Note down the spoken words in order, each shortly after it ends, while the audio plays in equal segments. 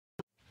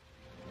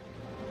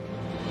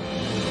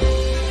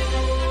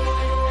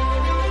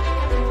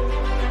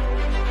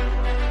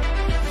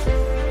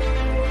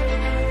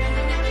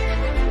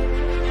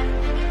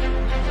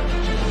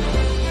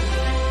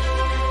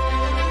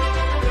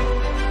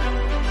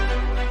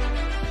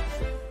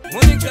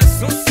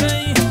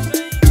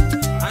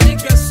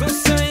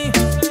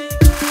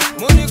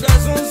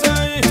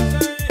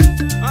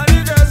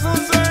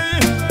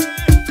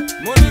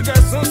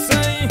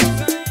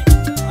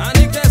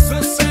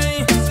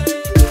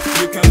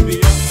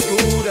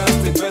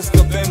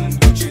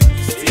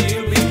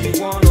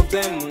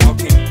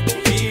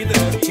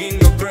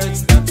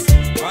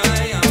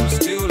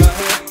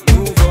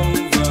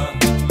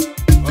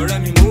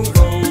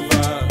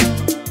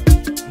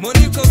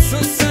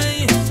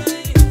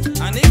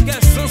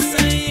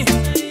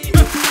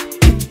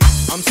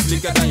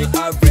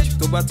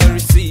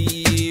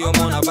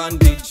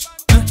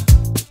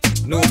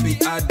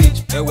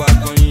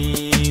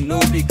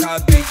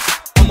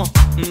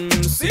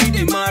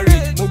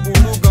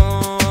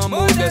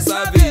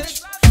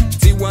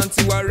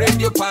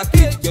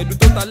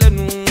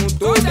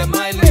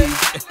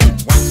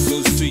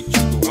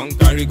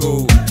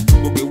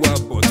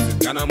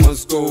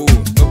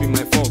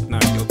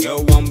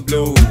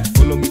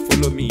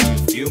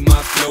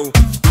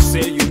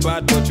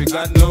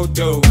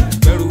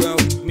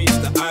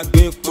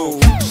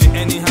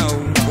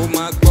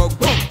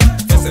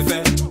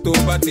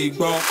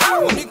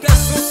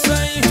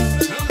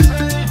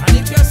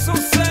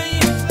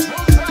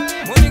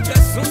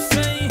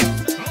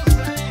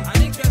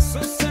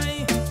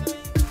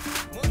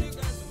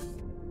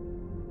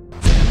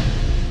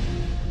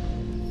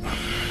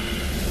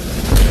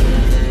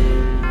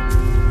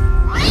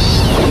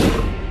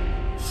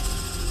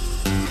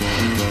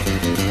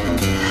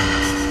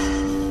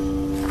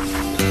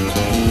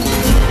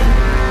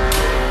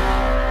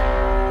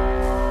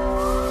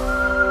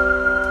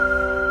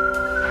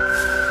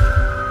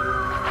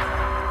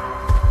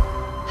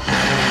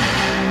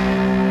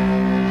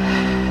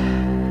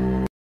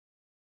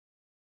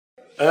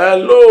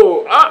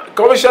Hello,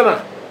 Commissioner.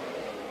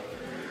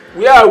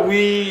 Where are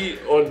we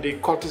on the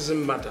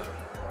courtesan matter?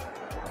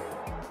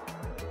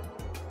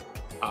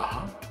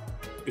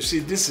 You see,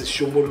 this is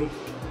Shomolu.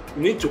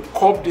 We need to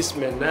curb this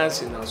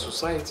menace in our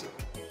society.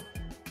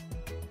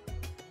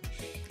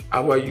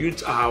 Our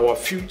youth are our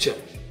future.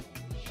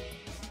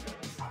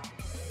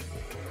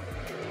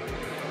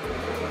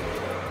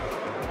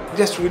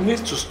 Yes, we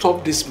need to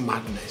stop this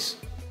madness.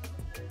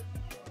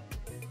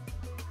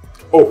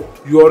 Oh,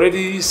 you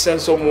already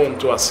sent someone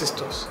to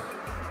assist us.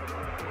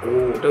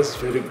 Oh, that's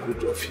very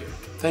good of you.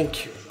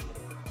 Thank you.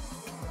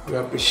 We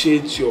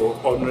appreciate your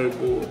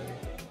honorable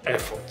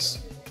efforts.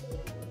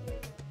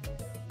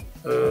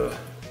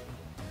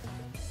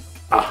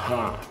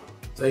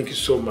 Thank you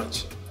so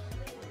much.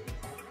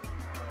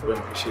 We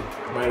appreciate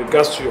it. My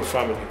regards to your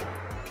family.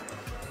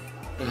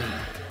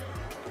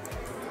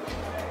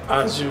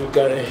 As you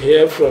can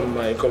hear from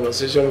my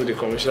conversation with the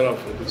Commissioner of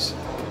Police,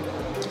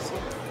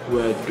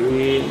 we are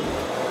doing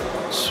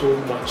so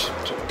much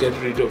to get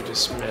rid of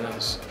this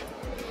menace.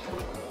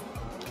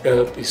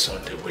 Help is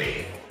on the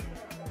way.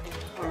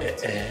 Okay,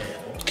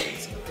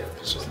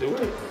 help is on the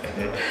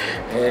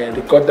way.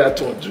 Record that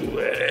one too.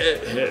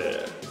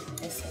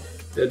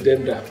 Tell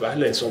them that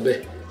violence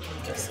obey.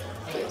 Yes, sir.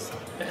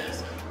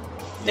 Yes.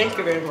 Thank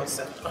you very much,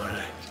 sir. All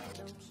right.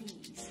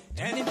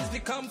 Enemies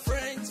become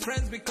friends,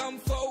 friends become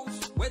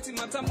foes. Waiting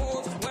matter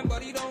most when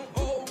body don't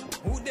owe.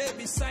 Who there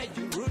beside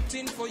you,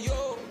 rooting for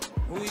you?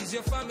 Who is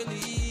your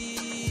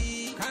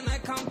family? Can I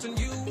count on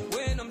you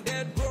when I'm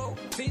dead, bro?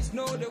 Things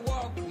know they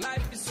walk,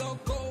 life is so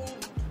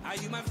cold. Are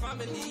you my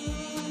family?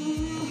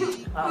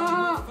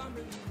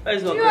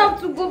 You have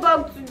to go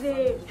back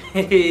today.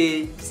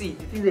 See,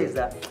 the thing is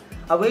that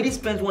I've already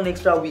spent 1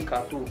 extra week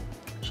at home.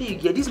 She,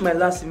 this is my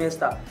last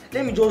semester.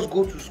 Let me just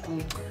go to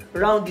school,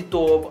 round it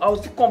up. I'll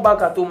still come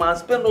back at home and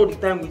spend all the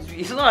time with you.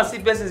 It's not as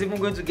if person is even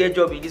going to get a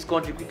job in this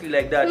country quickly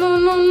like that. No,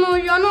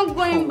 you're not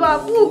going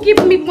back. Who will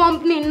keep me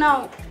company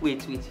now?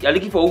 Wait. You're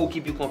looking for who will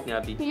keep you company,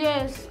 Abi?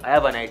 Yes. I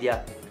have an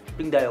idea.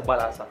 Bring that your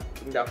balancer.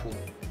 Bring that phone.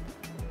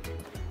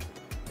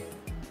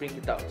 Bring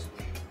it out.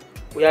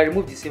 We are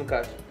remove the SIM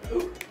card.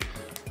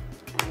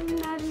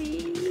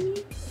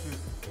 Finally.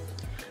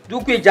 Do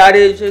quick,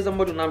 Jare.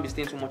 Somebody will not be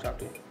staying too much at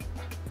home.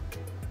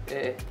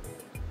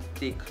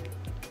 Take.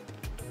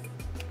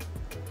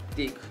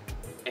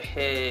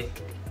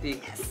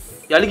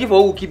 Yes. You're looking for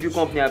who will keep you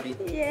company, Abi?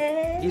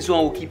 Yeah. This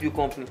one will keep you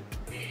company.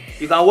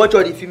 You can watch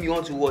all the film you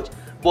want to watch.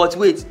 But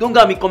wait, don't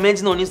get me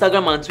commenting on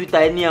Instagram and Twitter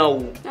anyhow.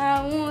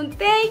 I won't.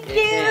 Thank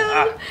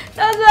you.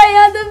 That's why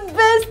you're the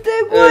best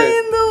boy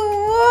in the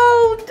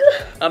world.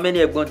 How many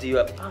have gone to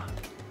you?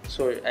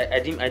 Sorry, I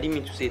didn't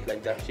mean to say it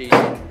like that.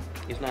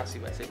 It's not as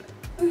if I said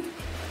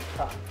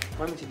that.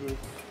 Mommy today.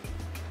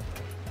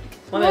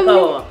 Mommy,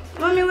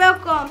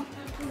 welcome.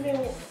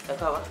 Mommy,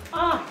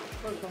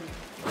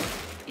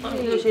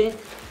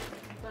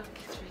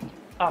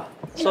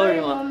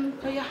 sorry, Mom.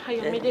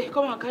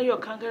 Come and carry your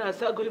kangaroo and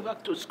start going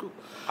back to school.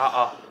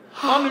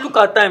 Mommy, look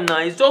at time now.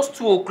 It's just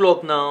 2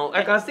 o'clock now.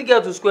 I can still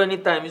get to school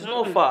anytime. It's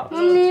not far.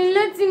 Mommy,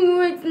 let him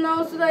wait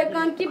now so that I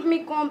can keep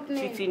me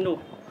company. Titi, no.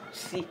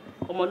 See,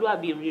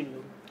 Omolua be real.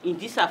 In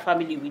this our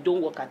family, we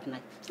don't work at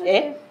night. Okay.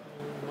 Eh?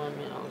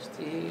 Mommy, I'll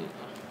stay.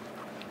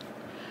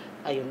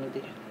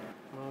 Ayomide.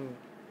 Mommy.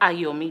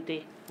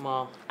 Ayomide.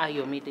 Ma.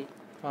 Ayomide.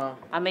 Ma.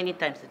 How many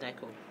times did I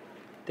call?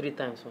 3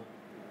 times, ma.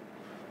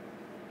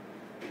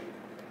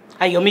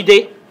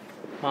 Ayomide.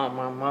 Mommy,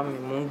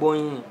 I'm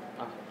going.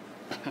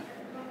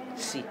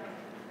 See,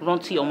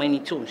 Ronti Omeni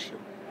Tonsho. Yes,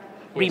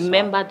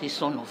 Remember the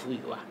son of who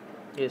you are.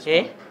 Yes,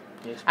 Eh?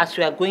 Yes, As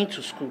we are going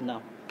to school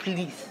now,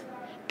 please,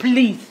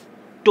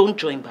 don't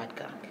join bad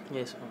gang.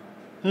 Yes,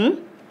 ma.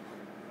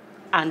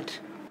 And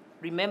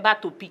remember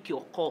to pick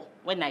your call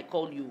when I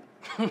call you.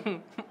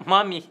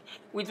 Mommy,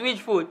 with which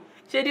phone?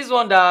 Say this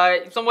one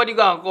that if somebody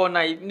go and call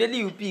now, immediately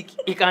you pick,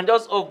 it can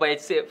just off by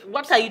itself.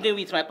 What are you doing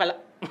with my pala?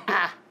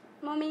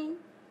 Mommy.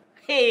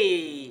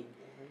 Hey,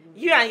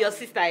 you and your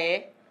sister,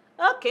 eh?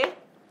 Okay,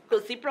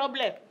 because the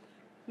problem.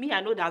 Me,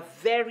 I know that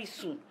very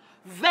soon,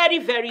 very,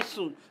 very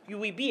soon, you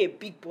will be a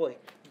big boy.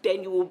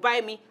 Then you will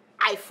buy me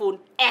iPhone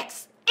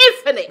X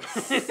Infinite.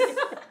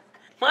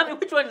 Mommy,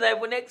 which one is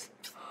iPhone X?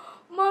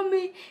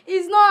 Mommy,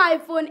 it's not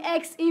iPhone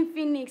X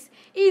Infinix.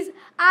 It's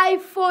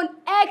iPhone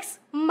X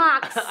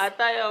Max. I'll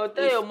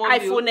tell your mom.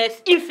 iPhone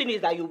X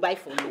Infinite that you buy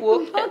for me.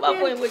 Okay. I'm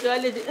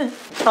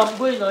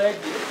going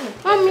already.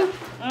 Mommy,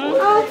 I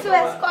want to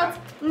escort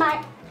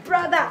my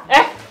brother.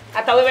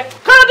 Atawewe,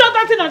 come down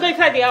that thing and go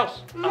inside the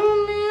house. Mommy,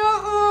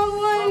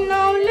 why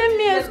now? Let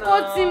me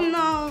escort him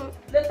now.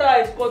 Let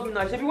her escort me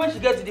now. Shebi when she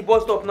gets to the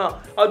bus stop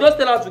now, I'll just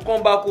tell her to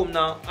come back home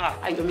now.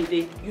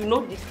 Ayomide, you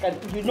know this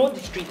you know the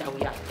street that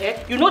we are.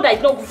 You know that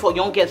it's not good for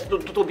young girls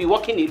to be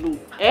walking alone.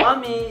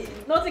 Mommy,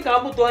 nothing can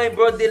happen to her in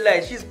broad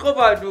daylight. She's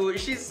covered though.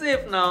 She's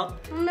safe now.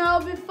 Mommy,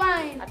 I'll be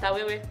fine.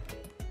 Atawewe,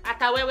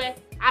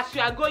 as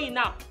you are going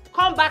now,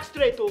 come back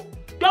straight, oh.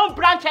 Don't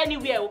branch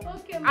anywhere, oh.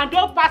 Okay, and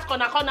don't pass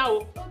corner,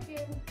 oh.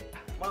 Okay.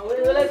 Man,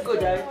 let's go,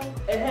 Jai.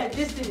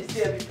 This thing is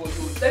heavy for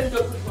you. Let me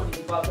just put this one in the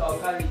bag. I'll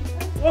carry it.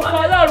 What's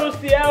my Lord,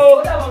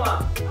 oh? Mama.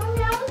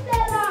 Mommy, I will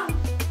tell her.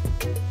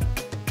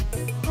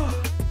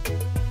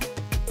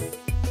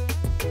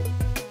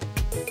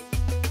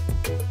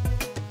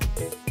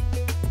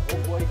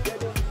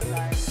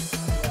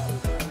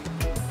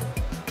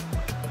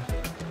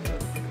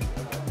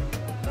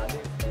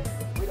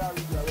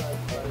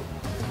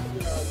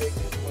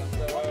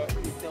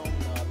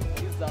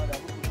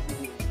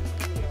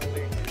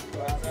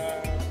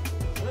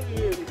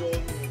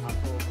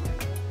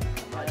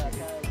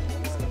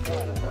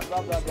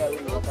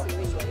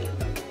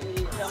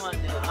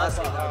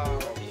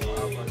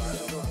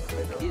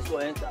 This will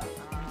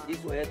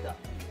enter.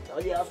 I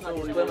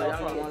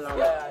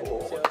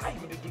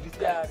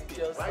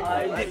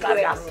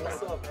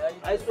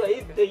swear,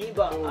 if the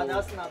Iba and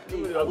Arsenal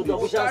play, I would have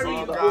wished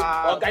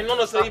okay,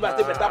 no, say Iba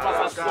take better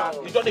pass.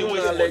 You don't even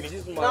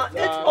waste money. Now,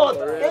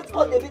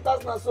 8-8 they beat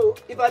Arsenal, so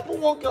if I put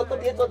 1K on top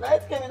the 8 now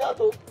 8 came in out.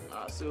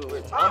 So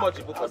wait, how much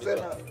you book for this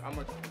one? How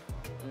much?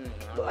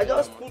 I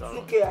just put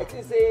 2K, I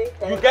think say...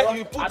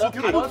 You put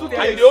 2K,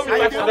 and you owe me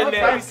 500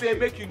 naira. Say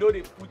make you know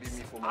they put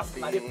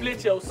they play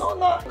Chelsea. No.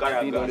 If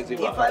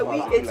I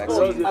win 8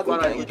 goals, I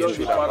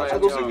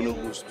go give you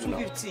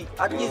 250.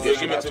 At least You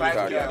give me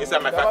 250.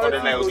 Inside my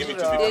 500 naira, you give me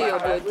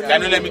 250.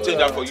 Can you let me change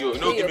that for you?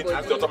 No, give me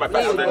 250 on top my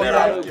 500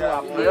 naira.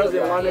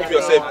 Give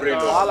yourself brain.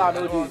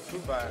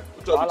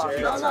 Put up with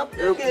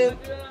 250.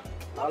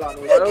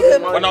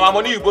 But now our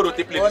money you borrow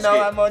to play this game.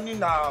 Now money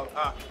now.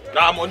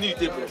 Now our money you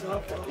take.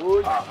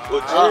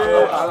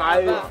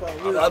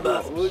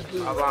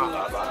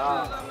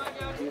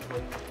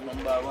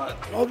 Number one.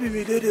 no be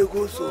me dey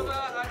go so.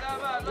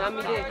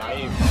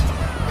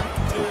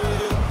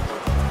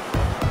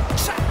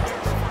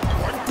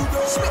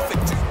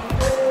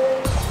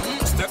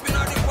 Stepping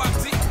on the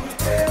party,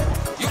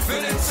 you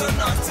feeling so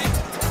naughty.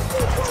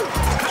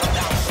 Calm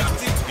down,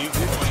 shut it. If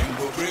you want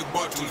go break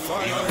bottle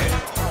for your head.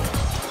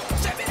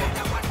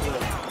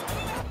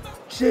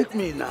 Shake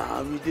me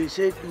now, you dey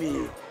shake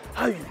me.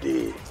 How you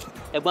dey?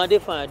 Egbon, dey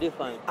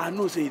fine. I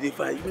know say you dey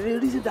fine. You dey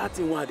reason that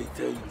thing wey I dey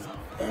tell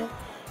you.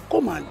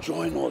 Come and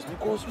join us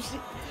because you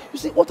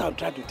see what I'm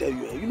trying to tell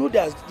you. You know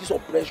there's this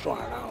oppression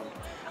around.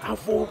 And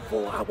for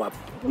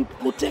we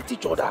protect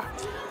each other.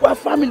 We're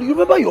family. You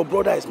remember your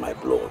brother is my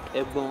blood.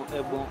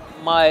 Egbon,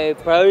 my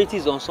priority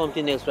is on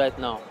something else right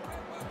now.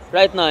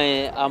 Right now,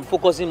 I'm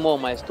focusing more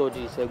on my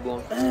studies,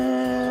 Egbon.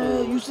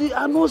 You see,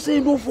 I'm not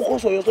saying don't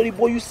focus on your study,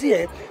 but you see,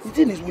 the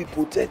thing is we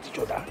protect each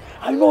other.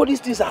 I know all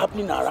these things are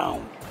happening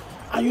around.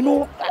 And you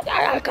know,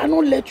 I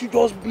cannot let you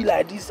just be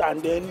like this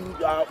and then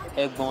you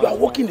are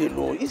walking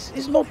alone.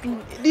 It's not too,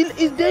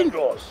 it's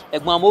dangerous.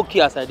 Egbon, I'm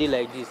okay as I did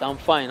like this. I'm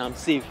fine, I'm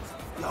safe.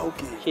 Yeah,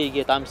 okay. Hey, you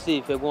get, I'm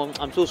safe, Egbon.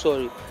 I'm so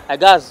sorry. I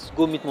guys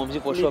go meet Momzi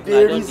for shopping.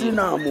 Reason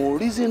am,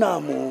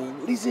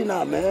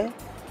 man.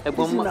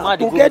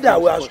 Together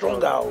we are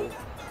stronger.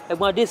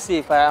 Egbon, dey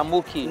safe. I am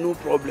okay. No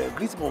problem.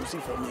 Greet Momzi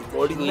for me.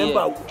 But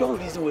remember, don't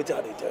reason what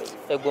I tell you.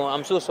 Egbon,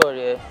 I'm so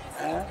sorry.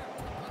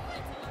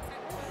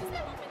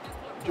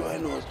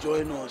 Join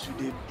us. You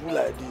dey do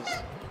like this.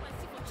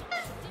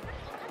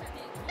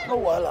 No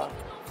wahala.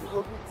 You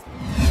go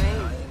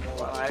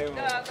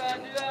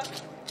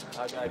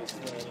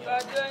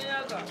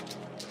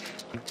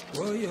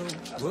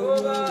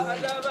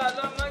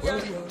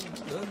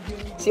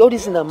See, all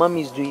this thing that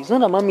mommy is doing, it's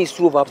not that mommy is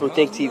too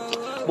overprotective,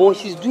 but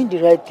she's doing the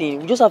right thing.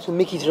 We just have to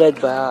make it right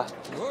by her.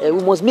 We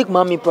must make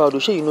mommy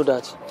proud. Sure, you know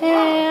that.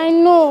 I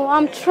know.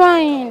 I'm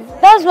trying.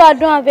 That's why I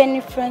don't have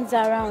any friends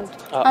around.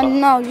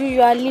 And now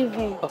you are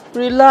leaving.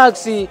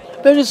 Relax, see.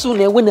 Very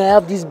soon, when I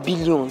have these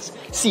billions,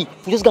 see,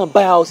 we just gonna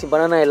buy a house in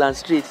Banana Island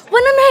Street.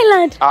 Banana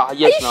Island?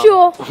 Yes. Are you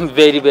sure?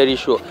 Very, very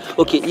sure.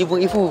 Okay,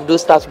 even if we don't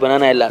start with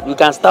Banana Island, we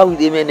can start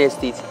with Amen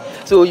Estate.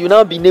 So you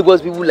now be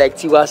neighbors people like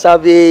Tiwa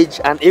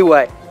Savage and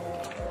AY.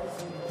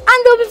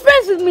 And they'll be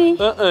friends with me.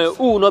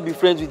 Who will not be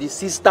friends with the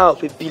sister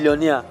of a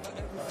billionaire?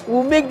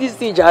 We'll make this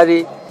thing,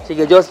 Jare. So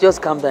you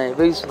just calm down.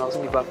 Very soon I'll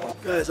soon be back.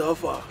 Guys, how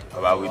far?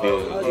 About we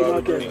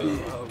do.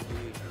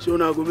 So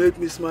now go make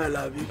me smile,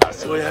 Abi.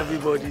 So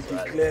everybody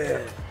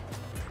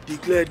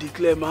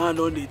declare, my hand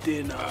on the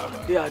thing now.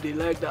 Yeah, they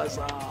like that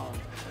sound.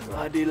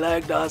 They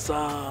like that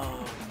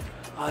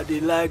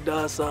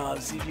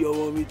sound. See your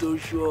mommy to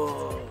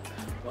show.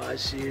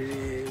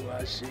 Washiri.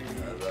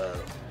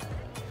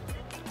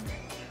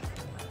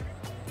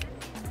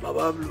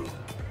 Baba Blue.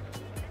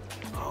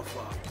 How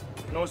far?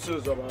 No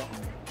sales, Baba.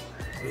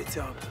 Wait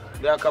up.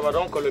 They are covered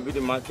on Kolobi the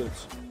market.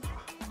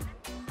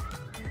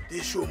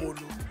 This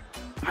Shomolu.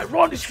 I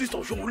run the streets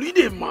of Shomolu.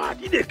 They mad.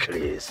 They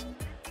crazy.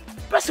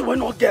 Person will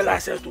not get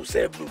license to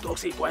sell blue dog.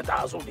 Say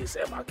 20,000 they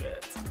sell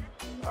market.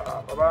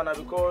 Baba, now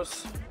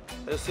because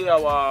they say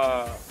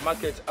our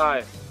market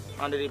high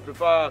and they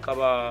prefer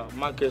our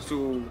market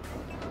to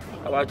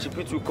our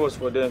cheapy to cost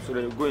for them, so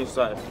they go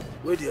inside.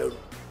 Where the hell?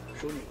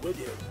 Show me. Where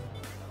the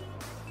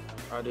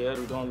hell? At the end,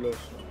 we don't lose.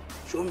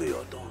 Show me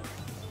your tongue.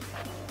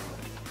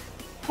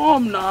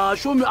 Come now,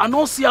 show me. I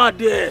don't see her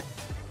there.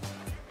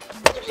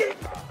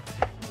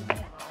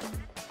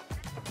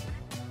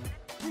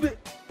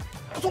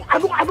 So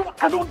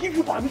I don't give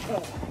you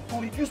permission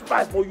to reduce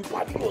price, but you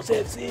party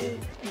yourself. Say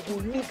you go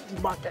leave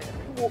the market.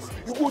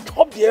 You go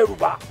chop the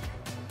Yoruba.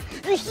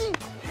 You see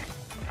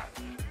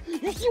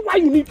why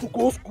you need to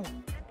go school?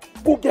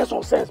 Go get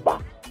some sense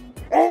back.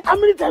 How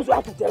many times do I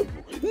have to tell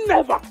you?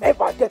 Never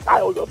ever get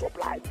tired of your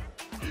supply.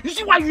 You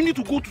see why you need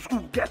to go to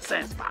school, get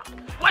sense back.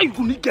 Why you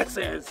need get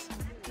sense?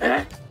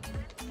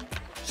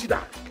 See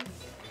that?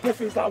 Get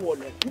face that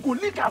wallet. You go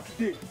leak out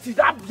today. See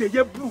that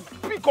yeye blue.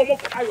 Pick come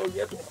up for your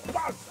ear to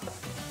pass.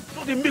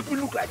 So they make me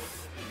look like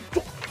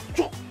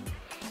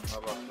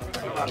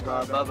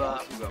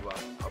Baba.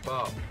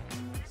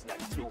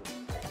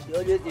 You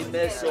always the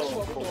mess up.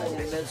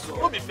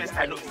 Don't be first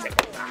time, no be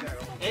second time.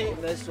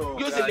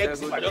 You say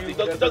next time,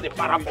 just the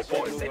para for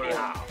boys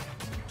anyhow.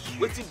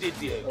 Waiting day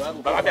there.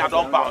 Baba, I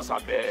don't bounce a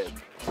bed.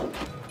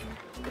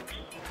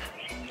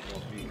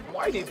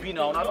 Why they be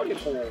now? Now they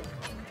fall.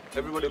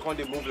 Everybody can't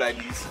they move like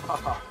this. No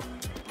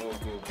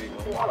go big.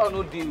 I don't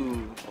know deal.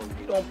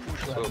 You don't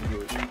push like so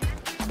good.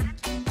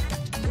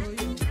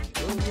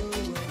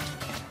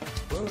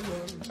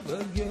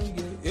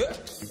 Yeah.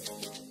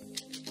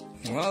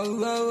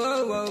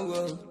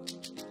 Whoa.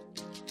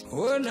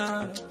 Oh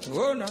nah.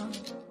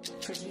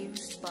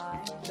 Produced by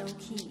Low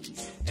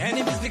Keys.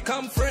 Enemies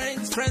become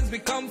friends, friends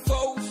become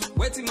foes.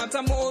 Waiting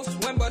matter most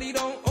when body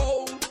don't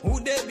owe. Who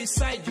there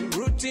beside you,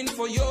 rooting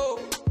for you?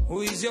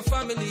 Who is your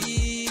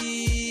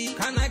family?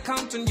 Can I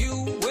count on you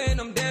when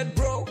I'm dead,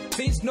 bro?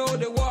 Things know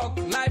they walk,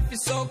 life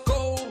is so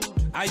cold.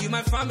 Are you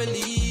my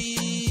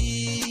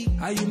family?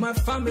 Are you my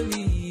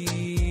family?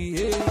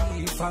 Hey,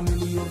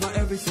 family over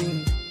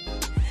everything.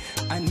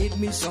 I need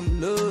me some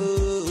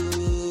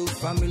love.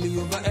 Family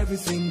over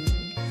everything.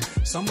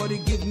 Somebody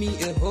give me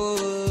a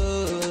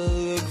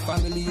hug.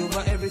 Family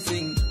over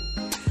everything.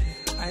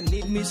 I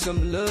need me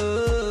some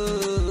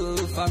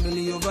love.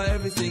 Family over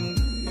everything.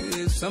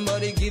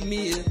 Somebody give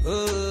me a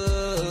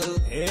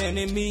hug.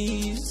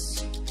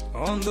 Enemies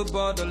on the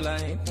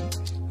borderline.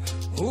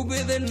 Who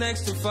be the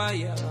next to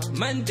fire?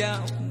 Man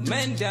down.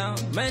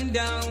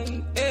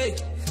 Hey,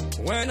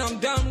 when I'm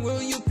down,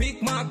 will you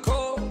pick my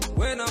call?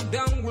 When I'm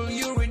down, will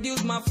you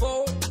reduce my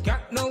fall?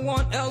 Got no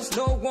one else,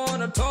 no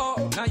one at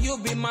all. Now you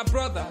be my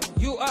brother,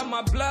 you are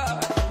my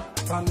blood.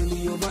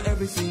 Family over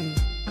everything.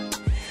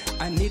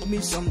 I need me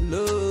some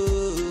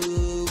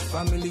love.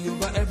 Family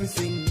over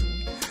everything.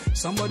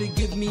 Somebody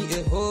give me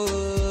a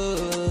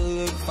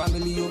hug.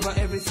 Family over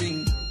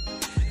everything.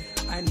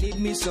 I need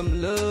me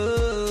some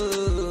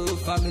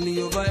love. Family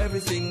over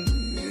everything.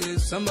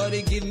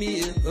 Somebody give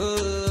me a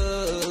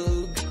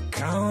hug.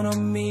 Count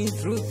on me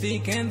through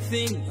thick and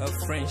thin. A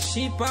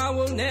friendship I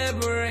will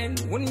never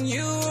end. When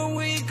you are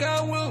weak,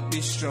 I will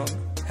be strong.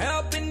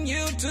 Helping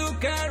you to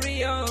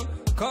carry on.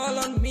 Call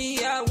on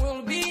me, I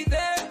will be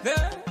there.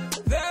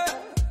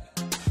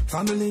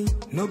 Family,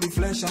 no be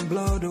flesh and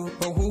blood, oh,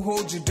 but who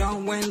holds you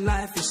down when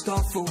life is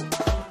tough, oh.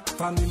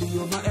 Family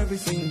over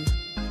everything.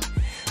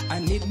 I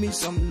need me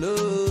some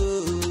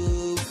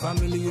love.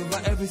 Family over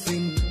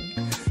everything.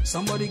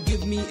 Somebody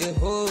give me a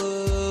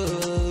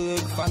hug.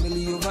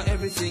 Family over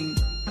everything.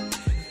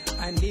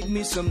 I need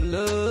me some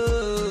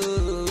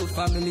love.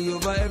 Family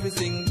over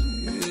everything.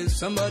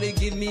 Somebody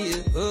give me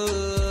a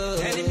hug.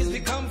 Enemies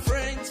become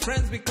friends,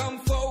 friends become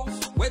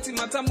foes. Waiting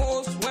matter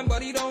most when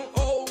body don't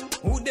owe.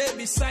 Who there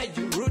beside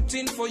you,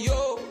 rooting for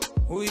you?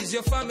 Who is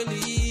your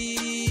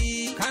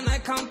family? Can I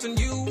count on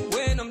you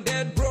when I'm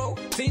dead broke?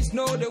 Things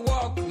know they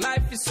walk,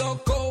 life is so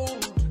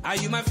cold. Are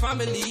you my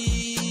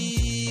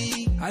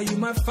family? Are you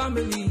my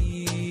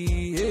family?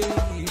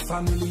 Hey,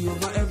 family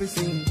over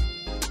everything.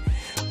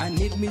 I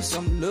need me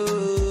some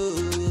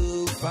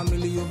love.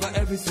 Family over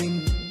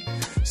everything.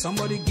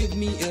 Somebody give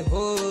me a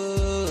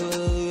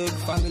hug.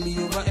 Family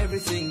over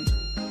everything.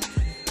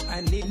 I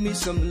need me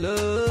some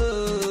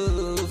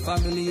love.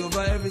 Family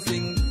over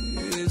everything.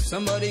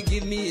 Somebody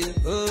give me a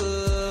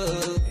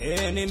hug.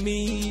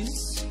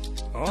 Enemies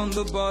on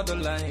the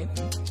borderline.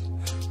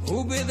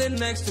 Who be the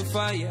next to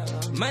fire?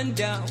 Man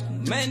down,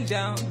 man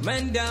down,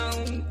 man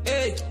down.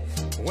 Hey,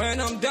 when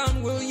I'm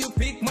done, will you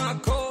pick my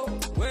call?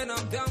 When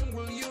I'm done,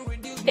 will you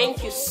reduce?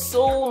 Thank you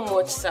so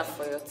much, sir,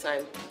 for your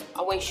time.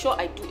 I will ensure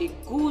I do a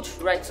good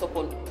write-up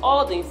on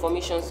all the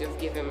information you've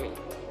given me.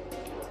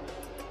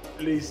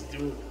 Please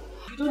do.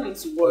 You don't need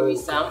to worry,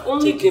 sir. I'm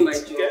only doing my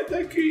job.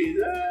 Thank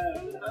you.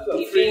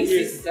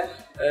 Please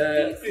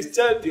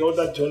tell the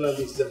other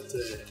journalists that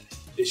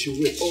they should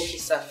wait. Okay,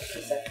 sir.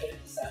 Thank you,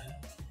 sir.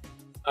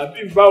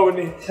 Abi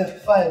Baoni.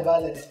 Fine,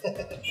 Vale.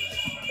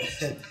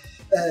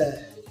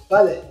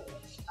 Vale,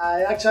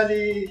 I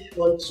actually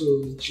want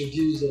to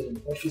introduce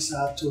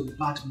Officer Tony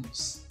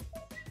Badmus.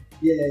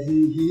 Yeah,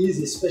 he is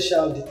a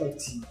special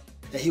detective.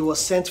 He was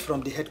sent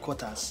from the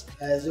headquarters,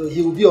 so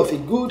he will be of a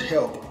good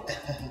help.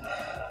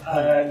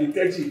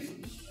 Detective,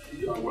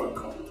 you are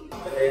welcome.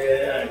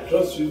 I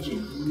trust you to do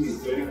a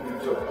very good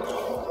job.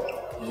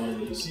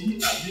 You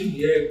see, I've been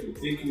here to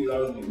take you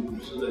around the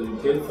room so that you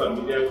get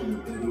familiar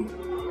with the room.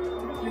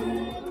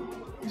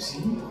 You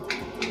see,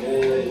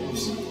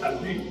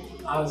 Abib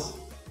has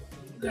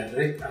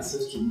direct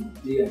access to me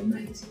day and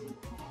night.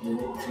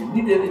 If you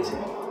need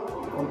anything,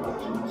 come back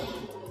to me.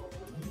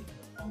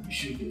 I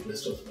wish you the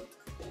best of luck.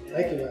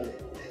 Thank you,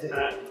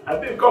 Vale.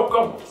 Abib,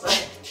 come.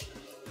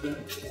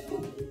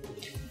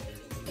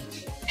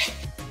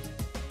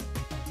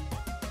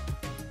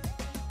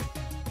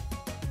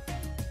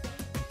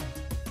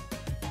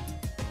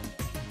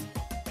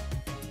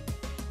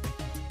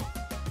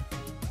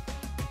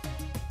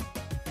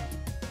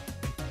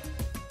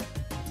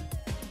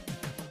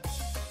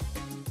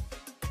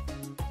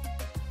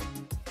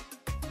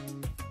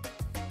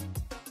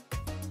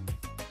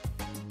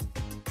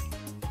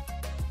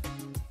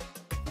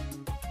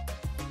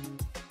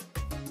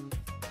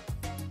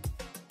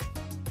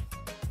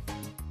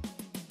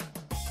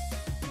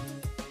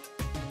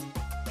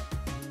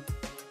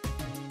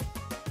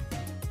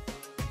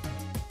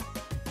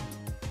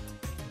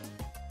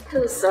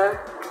 Hello, sir.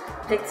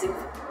 Detective.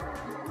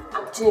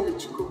 I'm Chinelo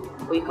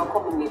Chukwu, or you can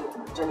call me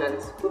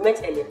journalist. We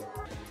met earlier.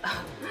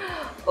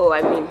 Oh,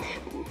 I mean,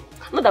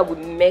 not that we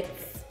met,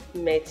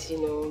 you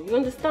know. You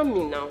understand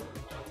me now?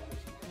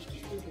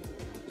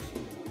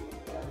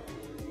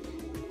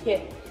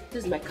 Here,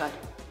 this is my card.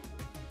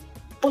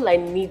 All I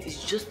need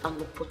is just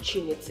an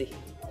opportunity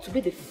to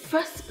be the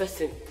first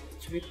person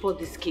to report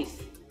this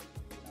case.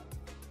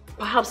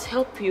 Perhaps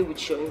help you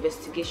with your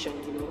investigation,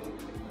 you know.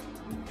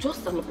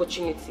 Just an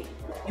opportunity.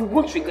 You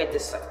won't regret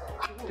this, sir.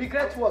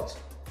 Regret what?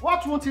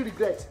 What won't you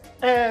regret?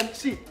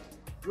 See,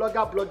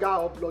 blogger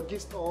or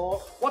bloggist or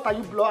what are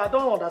you I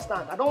don't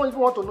understand. I don't even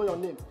want to know your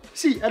name.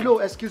 See, hello,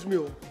 excuse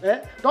me.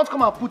 Don't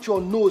come and put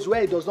your nose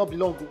where it does not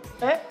belong.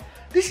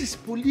 This is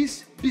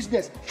police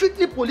business,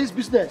 strictly police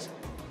business.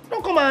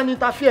 Don't come and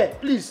interfere,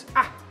 please.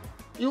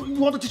 You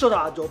want to teach us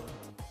our job?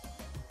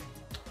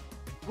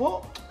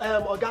 Go,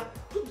 Oga.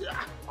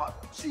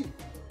 See.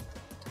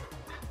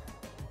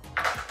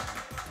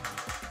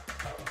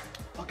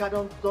 Oga,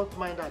 don't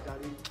mind that, Gary.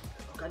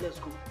 Okay, let's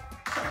go.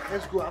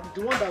 Let's go. I'm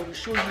the one that will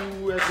show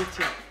you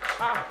everything.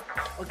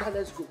 Okay,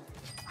 let's go.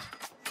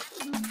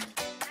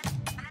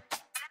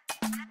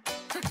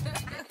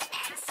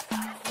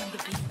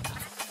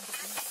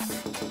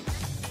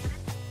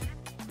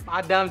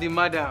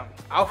 Madam.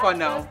 How far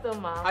now?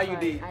 How you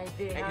doing?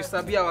 And you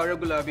sabi our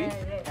regular be?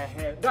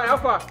 Done, how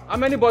far? How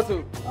many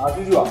bottles? As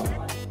usual.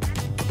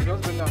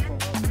 Just bring them from.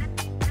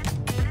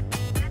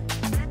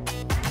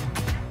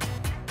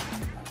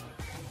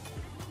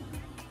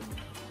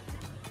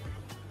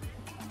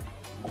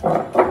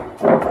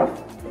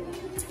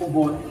 Oh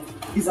boy,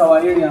 this is our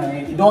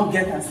area. You don't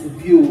get us a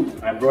view.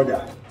 My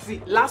brother. See,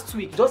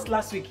 just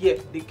last week here,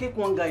 they kick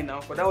one guy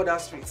now for that other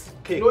street.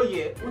 Cake? No,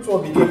 yeah. Which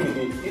one be cake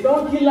again? They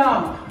don't kill him.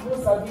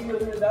 No, Sabi,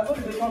 that's what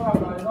they don't have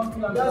now. They don't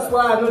kill him. That's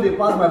why I know they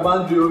pass my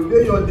boundary.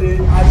 Day your day,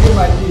 I day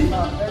my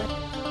day.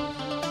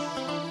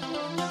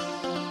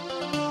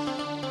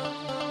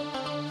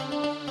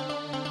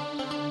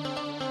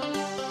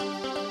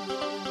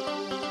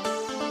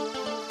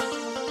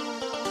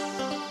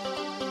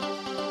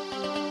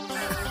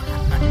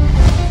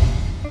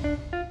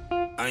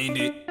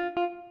 Ainde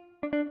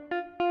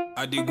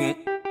Adigun.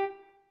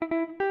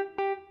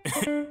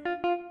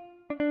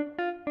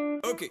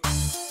 Okay.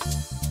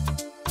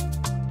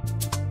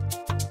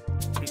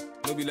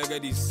 No be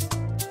like this.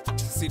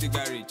 See the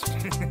garage.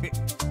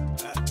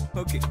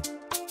 Okay.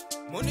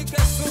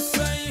 Monica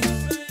Sosai,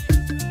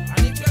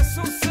 Anika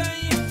Sosai,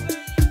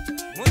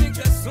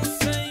 Monica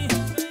Sosai,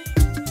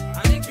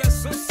 Anika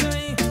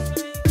Sosai,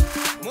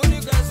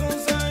 Monica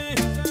Sosai,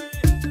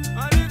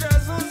 Anika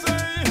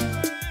Sosai,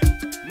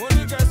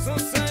 Monica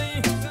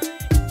Sosai,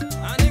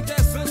 Anika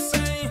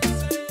Sosai.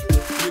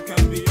 You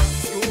can be as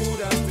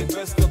good as the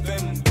best of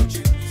them, but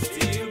you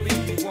still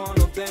be one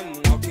of them.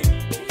 Okay,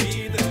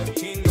 be the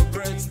king of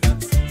breads.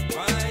 That's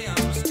why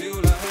I'm still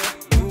ahead.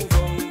 Move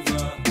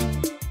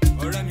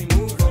over, or let me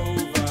move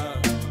over.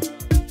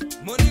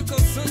 Monica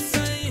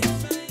Sosai,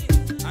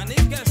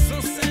 Anika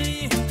Sosai.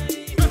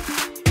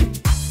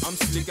 I'm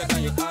slicker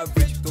than your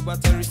average. To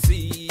battery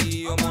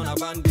C, I'm on a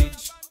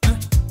bandage.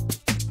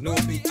 No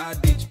big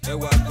adage,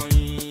 ewa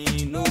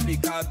going, no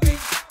big cabbage.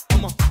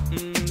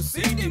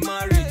 See the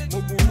marriage,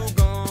 mo buru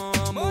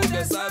gan, mo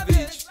the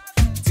savage.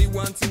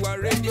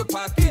 Tiwa radio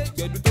package,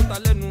 get the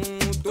total enu,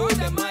 to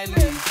the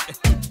mileage.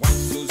 One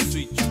so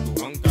sweet, you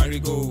go one carry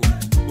go.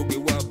 Okay,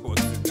 what but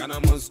Ghana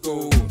must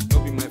go.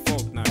 Don't be my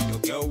fault now, your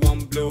girl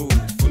one blow.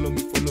 Follow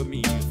me,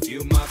 you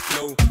feel my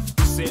flow.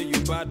 You say you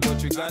bad,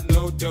 but you got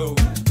no dough.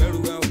 Very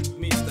well,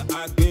 Mr.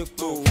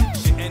 Agbepo.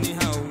 Shit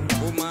anyhow,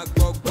 oh my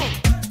God, go.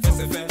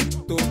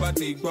 FSF, to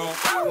bati go.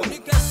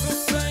 Monica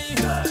Sosai,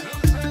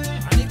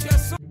 Anika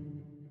Sosai.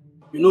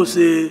 You know,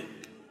 say,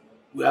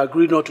 we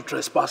agreed not to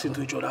trespass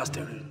into each other's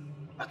terrain.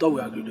 I thought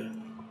we agreed there.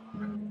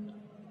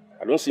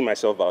 I don't see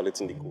myself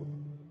violating the code.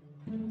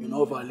 You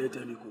not violate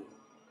any code.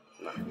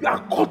 No. You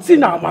are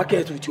cutting our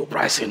market with your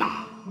pricing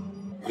now.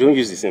 We don't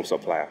use the same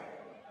supplier.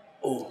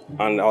 Oh.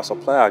 And our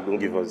supplier don't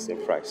give us the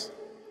same price.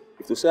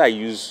 If you say I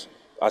use,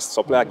 as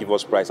supplier give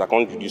us price, I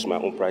can't reduce my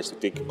own price to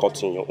take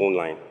cut in your own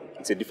line.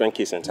 It's a different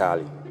case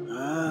entirely.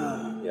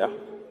 Ah. Yeah?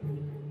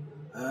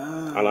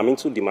 And I'm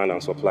into demand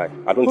and supply.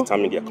 I don't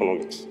determine the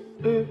economics.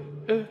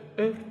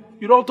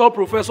 You don't talk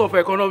professor of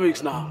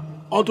economics now.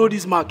 Onto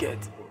this market.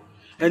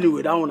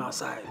 Anyway, that one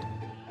aside.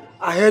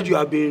 I heard you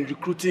have been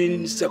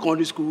recruiting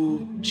secondary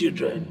school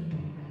children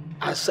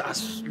as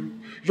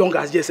young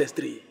as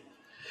JSS3.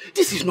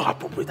 This is not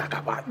appropriate,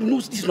 Akaba. You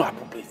know, this is not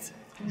appropriate.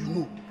 You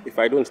know. If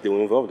I don't, they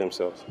will involve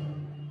themselves.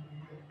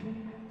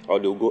 Or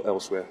they'll go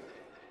elsewhere.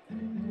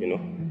 You know?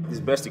 It's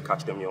best to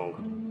catch them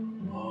young.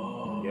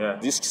 Yeah,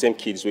 these same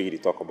kids where they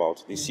talk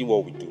about, they see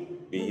what we do,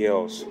 they hear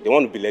us, they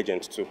want to be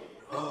legends too.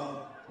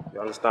 You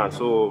understand?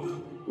 So,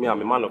 me,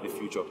 I'm a man of the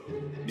future.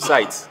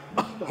 Besides,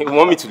 you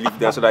want me to leave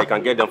them so that you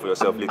can get them for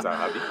yourself later,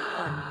 Abi?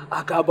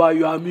 Akaba,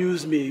 you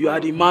amuse me. You are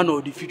the man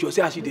of the future.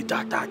 Say, actually,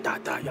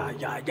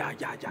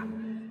 yeah.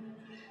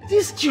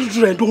 These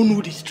children don't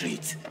know the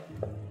street.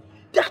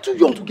 They are too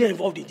young to get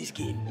involved in this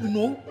game, you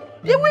know?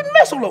 They will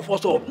mess all of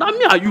us up. Now,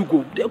 me and you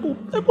go. They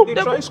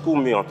try to school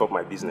me on top of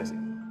my business.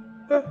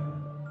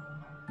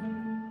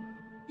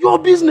 Your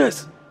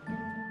business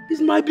is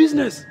my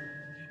business.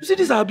 You see,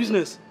 this is our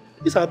business.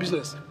 This is our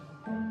business.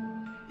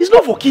 It's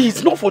not for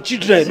kids, not for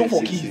children, not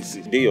for kids.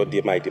 Day your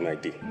day, my day, my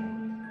day.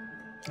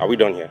 Are we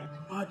done here?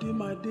 My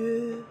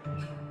day.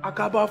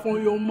 Akaba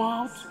from your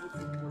mouth.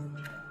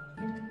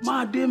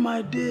 My day.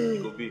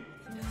 Go be.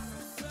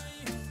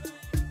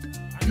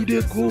 You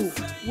dey go.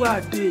 Where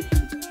are they?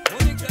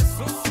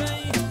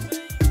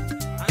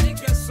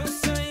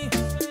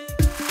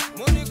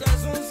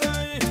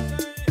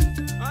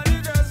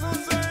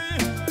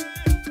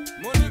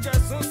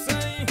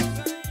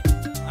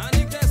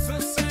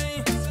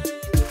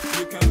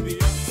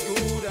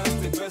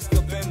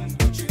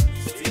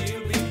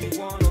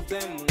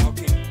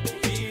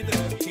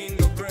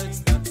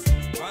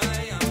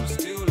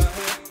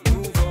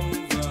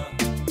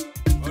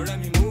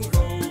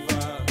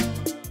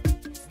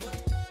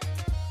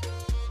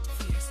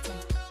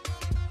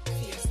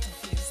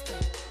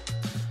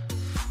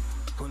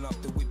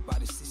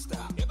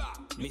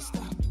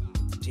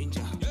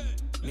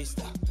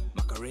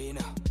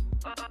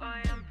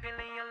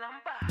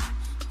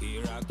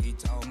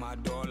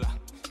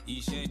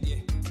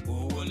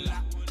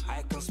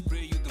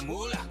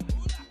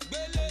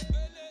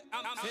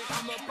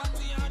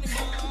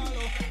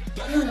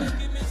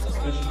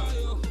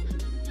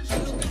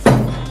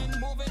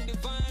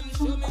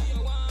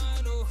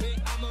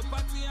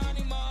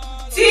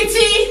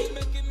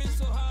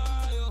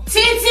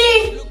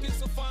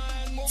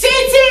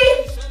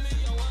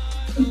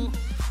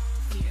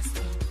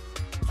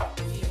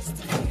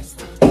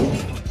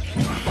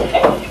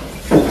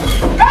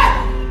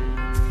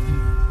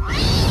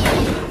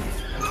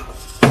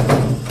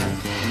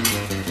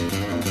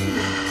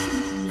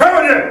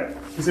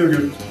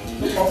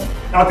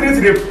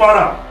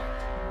 Para!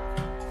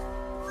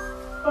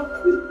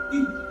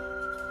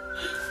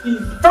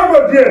 Come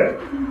on here!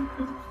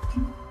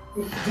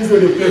 This is what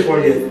they play for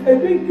you. I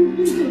beg you,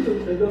 please don't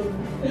touch my dog.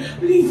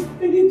 Please,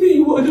 anything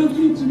you want to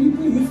do to me,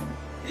 please.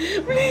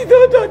 Please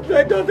don't touch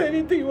my dog.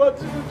 Anything you want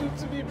to do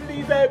to me,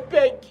 please, I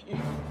beg you.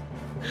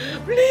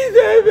 Please,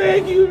 I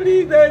beg you,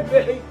 please, I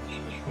beg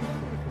you.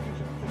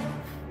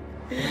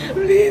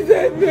 Please,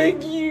 I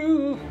beg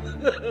you.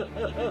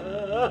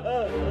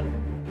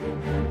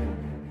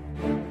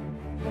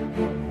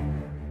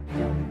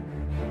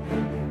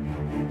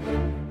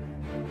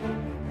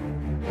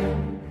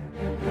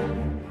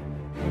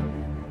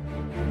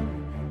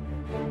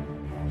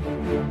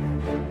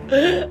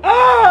 Please,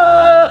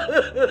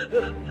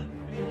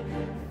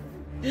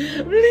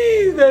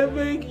 I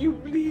beg you,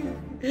 please.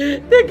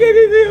 Take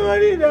anything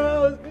on in the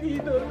house.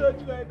 Please don't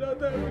touch my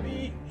daughter,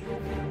 please.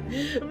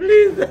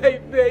 Please, I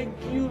beg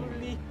you,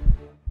 please.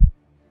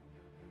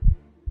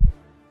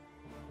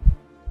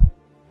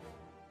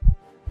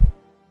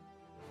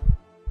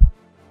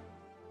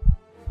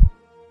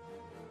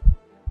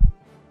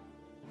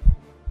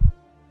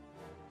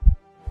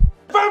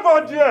 Five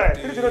out there.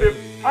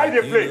 How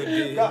they play?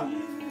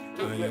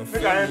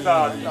 Make I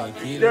enter.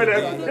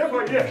 There,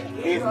 for here.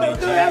 Please don't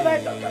do that, my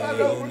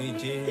daughter.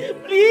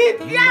 Please,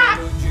 yeah.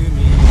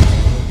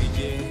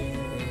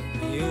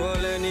 You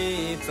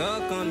only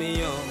talk on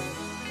me on.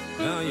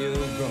 Now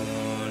you've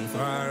gone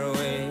far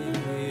away.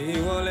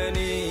 You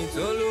only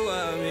told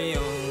me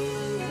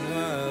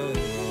on.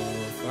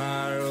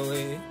 Far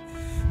away.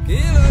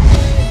 Kilo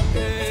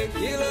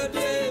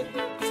day.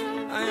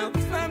 I am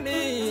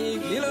family.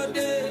 Kilo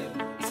day.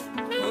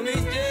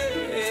 OBJ.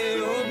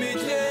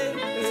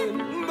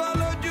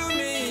 Baloju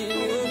me.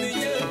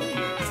 OBJ.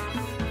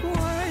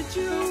 Why'd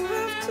you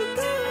have to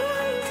go?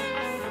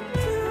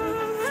 You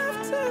have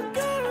to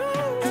go.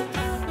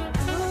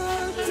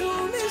 Do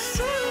me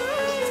so.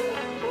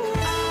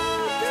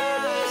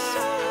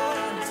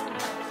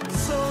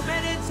 So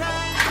many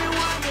times you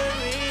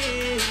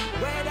wondering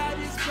whether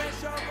this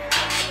pressure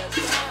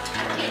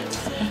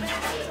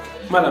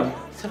will. Madam,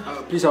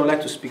 please, I would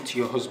like to speak to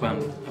your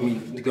husband. I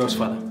mean, the girl's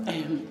father.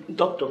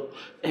 Doctor,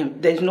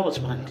 there is no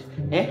husband.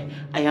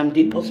 I am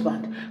the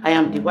husband. I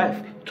am the wife.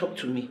 Talk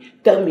to me.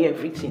 Tell me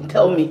everything.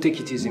 Tell me.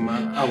 Take it easy,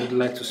 man. I would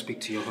like to speak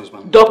to your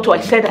husband. Doctor,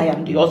 I said I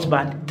am the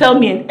husband. Tell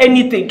me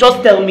anything.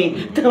 Just tell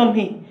me. Tell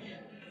me.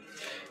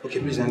 Okay,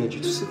 please, I need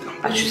you to sit down.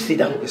 I should sit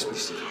down? Yes,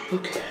 please sit down.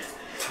 Okay.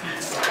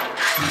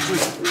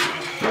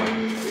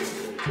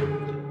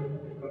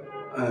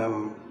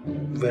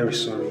 Very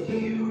sorry.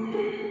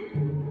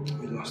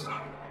 We lost her.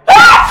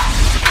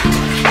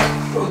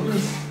 Oh,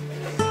 please.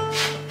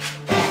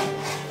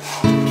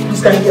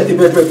 Please, can you get the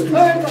bed ready?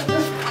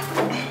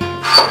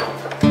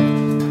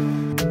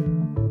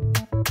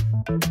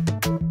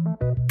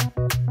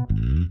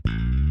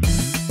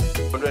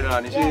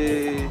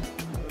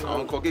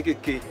 Àwọn kan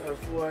kéékèèké.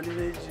 Ẹ̀fún wa ní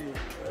méjì,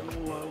 ẹ̀mú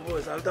wa bọ̀,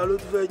 ṣàbítà ló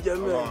tún fẹ́ jẹ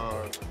mẹ́rin.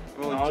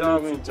 I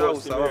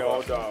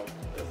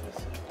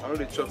know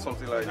they chop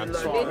something like that.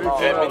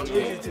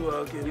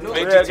 You know,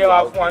 get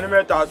fún wa ní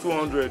mẹ́ta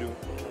 200.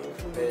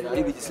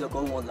 Níbi tí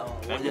second one now,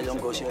 wọ́n jẹ́ young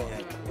girl ẹ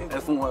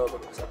fún wọn.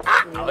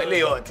 Àwọn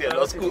ilé ọ̀tí ẹ̀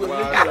lọ school.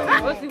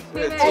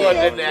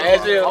 200 naira ẹ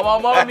ṣe ọmọ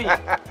mọ́mí.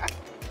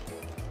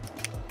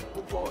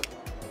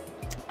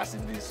 As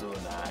in this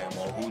zone, I am a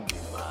hood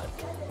man.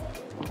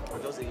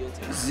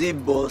 Zip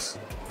boss.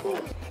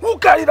 Who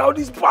carried out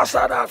this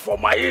bastard for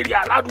my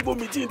area? Ladubo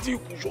meeting ti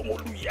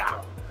Kushomolu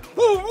ya.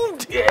 Who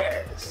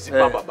dares?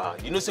 Baba,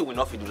 you know say we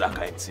not fit do that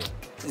kind of thing.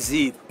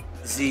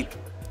 Zip.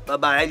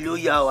 Baba, I love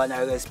you and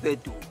I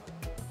respect you.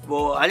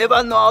 But I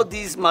never know how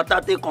this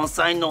matter take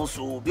consign us,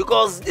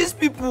 because these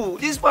people,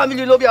 this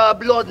family no be our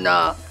blood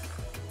now.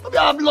 No be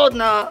our blood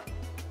now.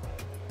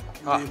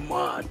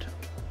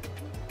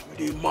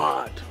 They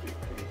mad.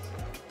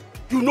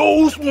 You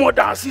know whose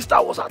mother and sister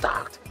was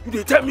attacked? You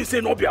dey tell me say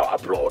no be our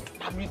blood.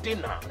 We dey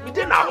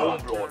our own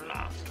blood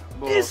now.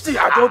 This thing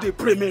I don't dey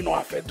pray may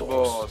not affect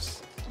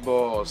us.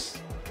 Boss.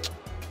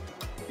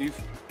 If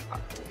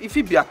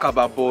it be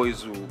Akaba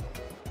boys,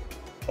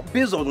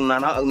 based on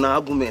an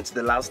argument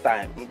the last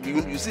time,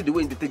 you see the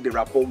way they take the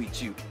rapport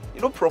with you.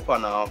 You know proper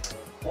now.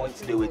 Point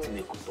they waiting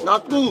they could.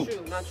 Not true.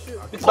 Not true.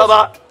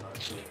 Baba.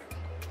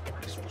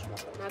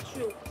 Not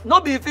true. No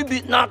be if it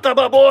be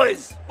Nakaba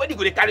boys. When you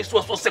go to carry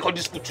so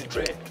secondary school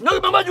children? No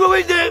remember you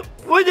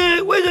where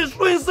they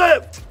show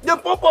himself. They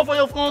pop up for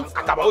your front.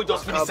 Akaba will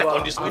just finish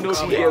secondary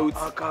school.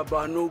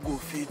 Akaba no go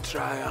fit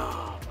try.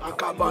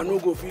 Akaba no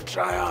go fit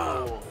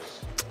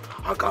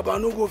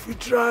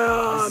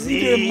try. Me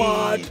dey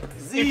mad.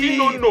 If you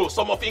don't know,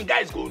 some of you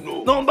guys go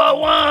know. Number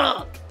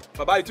one.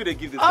 Baba, you two they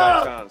give this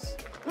guy a chance.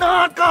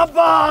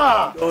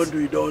 Nakaba. Don't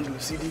do.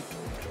 CD.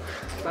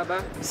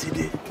 Baba.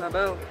 CD.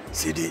 Baba.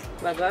 CD.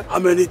 Baba. How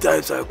many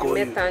times I call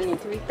you? 3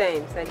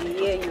 times. I did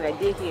hear you. I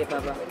did hear,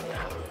 Baba.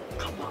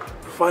 Come on.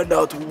 Find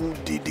out who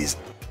did this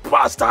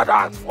bastard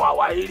act for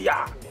our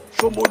area.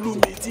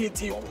 Shomolu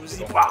Titi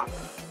Uzipa.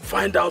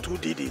 Find out who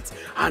did it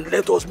and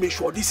let us make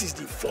sure this is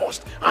the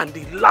first and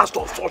the last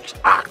of such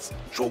acts.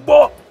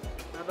 Shogbo.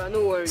 Baba,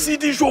 no worry.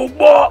 CD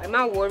Shogbo. I'm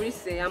not worried,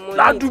 say I'm on it,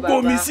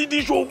 Ladubo mi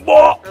CD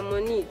Shogbo. I'm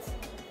on it.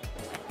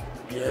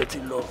 Yeah,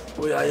 Tilo.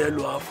 Oya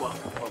yellow alpha.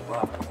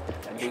 Papa.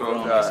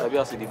 Sabi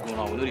as they go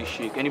now, we know they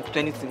shake. Can you put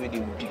anything where they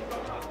would do?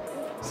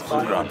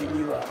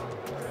 Deliver.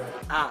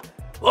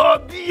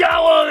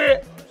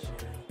 Obiawore.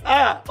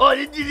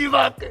 Only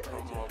deliver.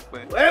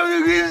 When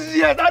we reach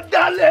here, that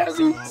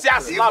see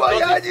as if not flow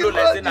like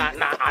say na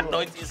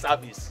anointing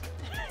service.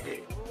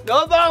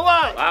 Number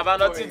one. I have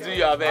nothing to do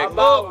you, abeg.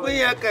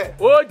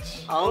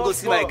 I want to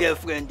see my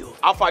girlfriend though.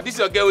 Alpha, this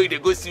your girl wey dey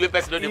go see wey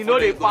person no dey follow.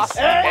 They pass.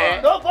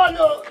 No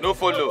follow. No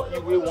follow.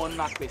 You wey one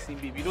knock person,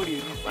 baby. You know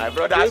they. My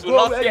brother, as we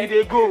not see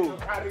they go.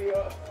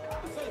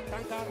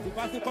 the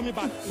person coming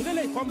back. When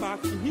he come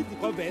back, he hit the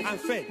cupboard and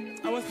fell.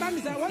 I was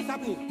standing there, what's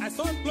happening? I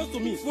saw him close to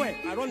me, swear,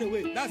 I run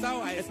away. That's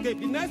how I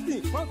escaped. The next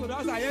thing, come to the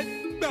house, I heard,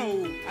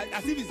 no,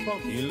 as if it's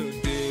bomb. Kilo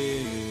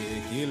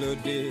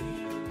day,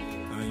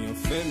 and your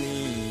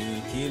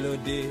family, kilo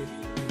day.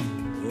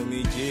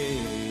 Omije,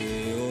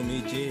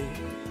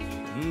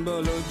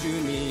 Mbolo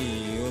Juni,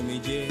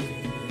 Omije.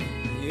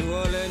 You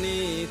all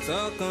any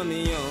talk on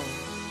me on,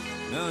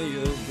 now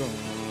you're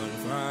gone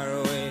far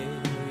away.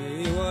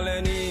 You all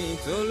any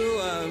tolu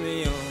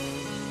me on,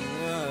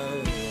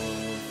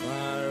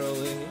 far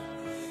away.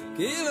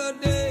 Kilo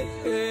day,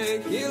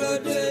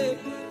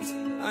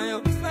 I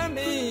am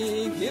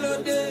family,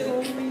 kilo day.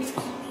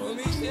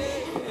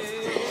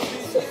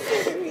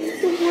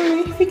 Don't worry,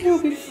 everything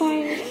will be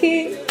fine,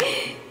 okay?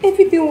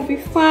 Everything will be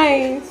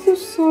fine. So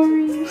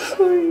sorry.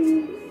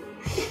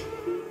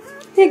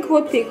 Let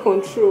God take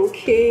control,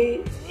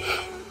 okay?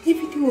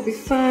 Everything will be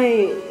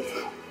fine.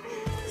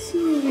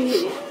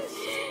 Sorry.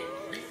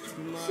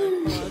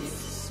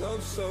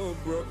 So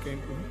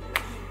broken.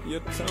 Your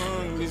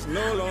tongue is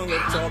no longer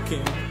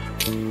talking.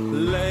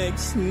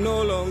 Legs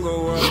no longer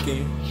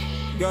working.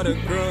 Got a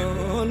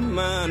grown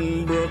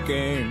man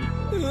broken.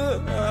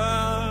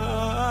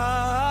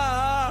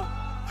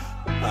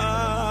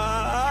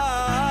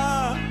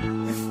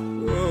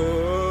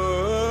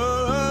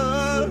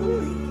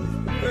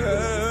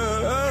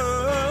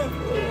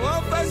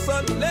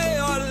 Lay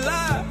on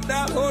life,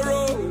 that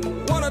horror.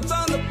 Wanna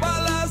turn the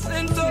palace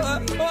into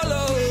a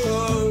hollow.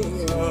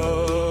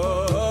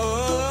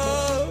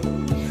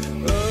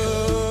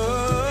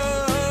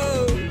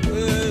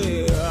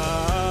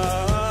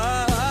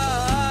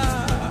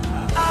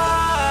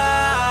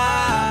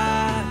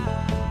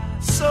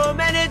 So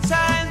many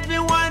times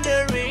been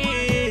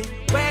wondering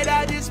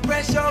whether this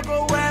pressure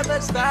go ever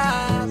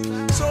stop.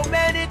 So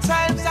many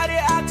times I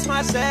did ask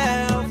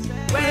myself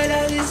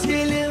whether this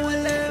feeling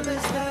will ever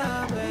stop.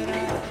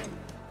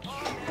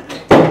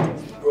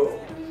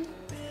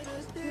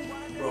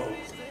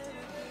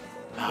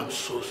 I'm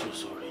so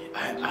sorry.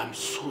 I'm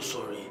so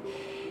sorry.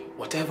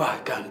 Whatever I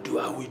can do,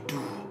 I will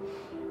do.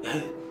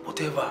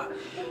 Whatever.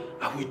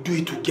 I will do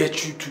it to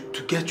get you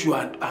to get you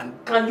and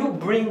Can you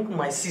bring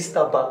my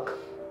sister back?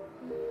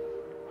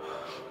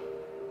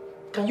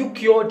 Can you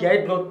cure the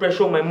high blood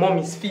pressure my mom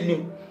is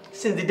feeling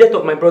since the death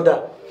of my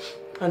brother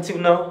until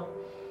now?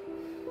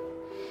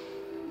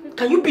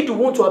 Can you be the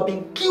one to have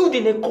been killed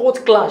in a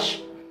court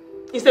clash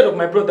instead of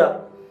my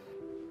brother?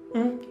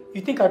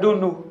 You think I don't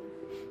know?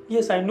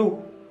 Yes, I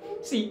know.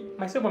 See,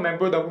 myself and my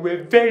brother, we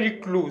were very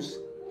close.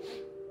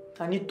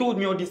 And he told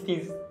me all these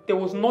things. There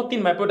was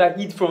nothing my brother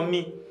hid from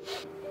me.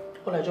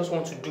 All I just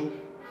want to do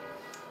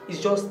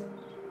is just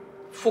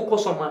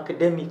focus on my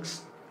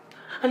academics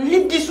and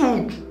leave this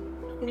wood.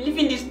 I'm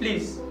leaving this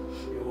place.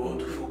 You want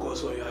to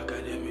focus on your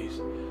academics?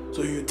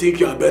 So you think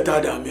you are better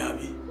than me,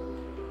 Abi?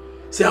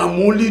 See, I'm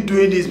only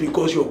doing this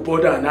because your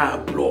brother and I are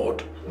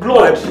blood.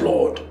 Blood? My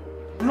blood.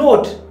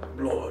 Blood?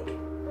 Blood.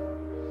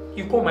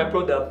 You call my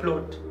brother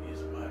blood?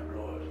 Yes, my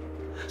blood.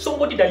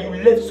 Somebody that you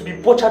left to be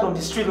butchered on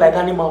the street like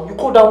animal, you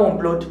call that one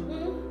blood?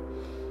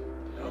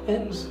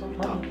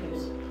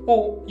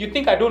 Oh, you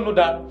think I don't know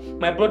that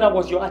my brother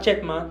was your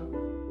hatchet man?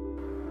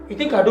 You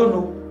think I don't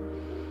know?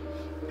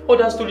 All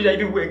that story that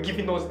you were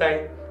giving us that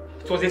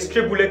it was a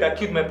stray bullet that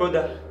killed my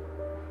brother.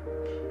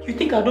 You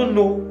think I don't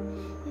know?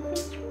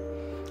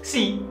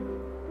 See,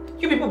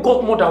 you people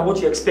got more than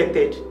what you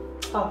expected.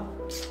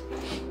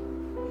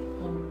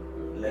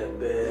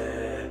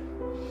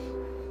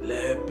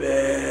 Lebe.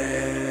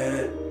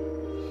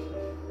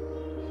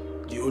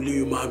 The only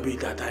human being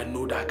that I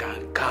know that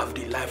can carve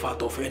the life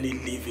out of any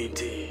living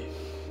thing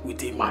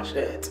with a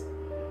machete.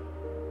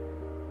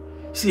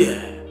 See,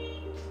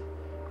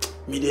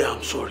 Mide,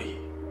 I'm sorry.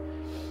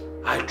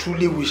 I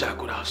truly wish I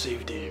could have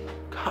saved him.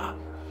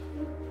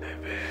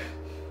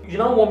 You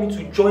now want me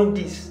to join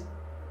this?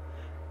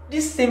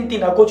 This same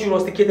thing that got you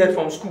rusticated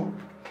from school?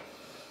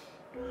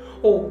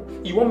 Oh,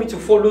 you want me to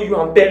follow you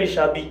and perish,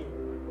 Abi?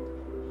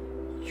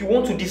 You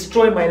want to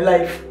destroy my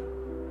life?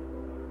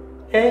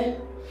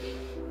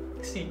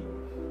 See,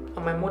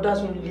 I'm my mother's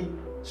only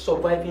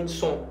surviving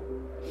son.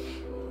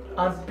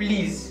 And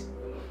please,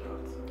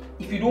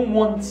 if you don't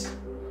want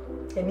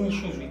any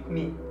issues with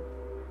me,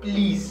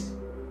 please,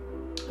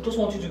 I just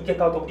want you to get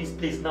out of this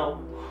place now.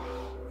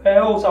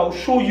 Else I'll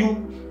show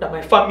you that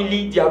my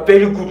family, they are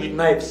very good with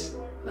knives.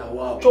 Now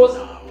what? Just...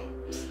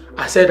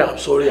 I said I'm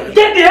sorry.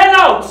 Get the hell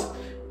out!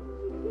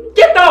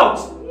 Get out!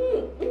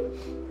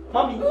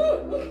 Mommy!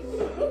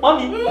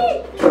 Mommy!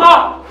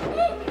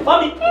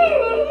 Mommy!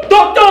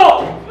 Doctor!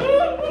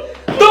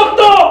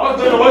 Doctor!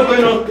 What's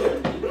going on?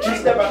 Please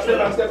step back.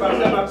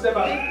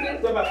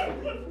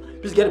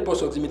 Please get a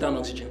pulse oximeter and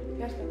oxygen.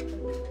 Yes, sir.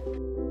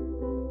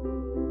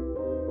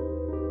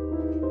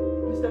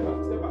 Step back.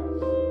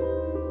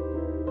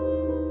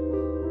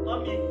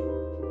 Mommy!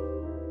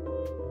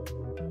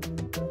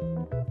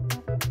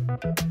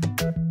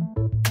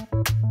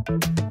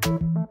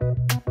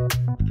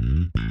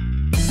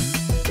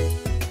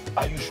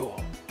 Are you sure?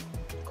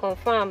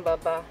 Confirm,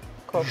 Baba.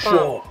 Confirm.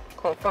 Sure.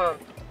 Confirm.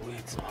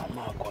 Wait, I'm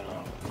not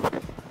calling.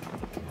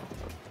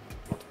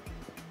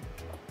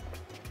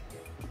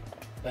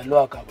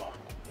 Hello, Akaba.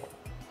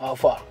 How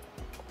far?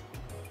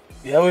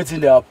 You have waiting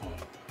there happen.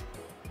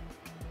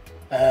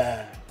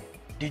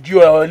 Did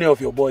you or any of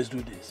your boys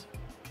do this?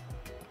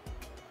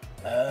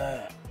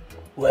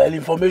 Well,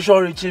 information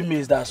reaching me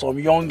is that some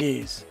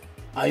youngins,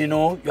 and you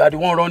know, you are the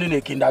one running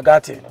a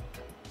kindergarten.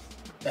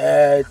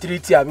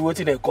 3T, I'll be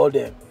waiting they call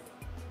them.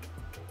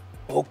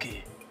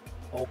 Okay.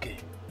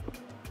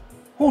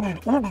 Who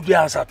do they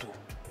answer to?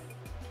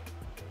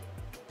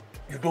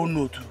 You don't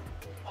know too.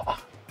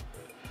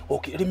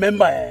 Okay,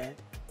 remember,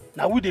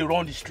 now we they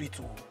run the street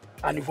too.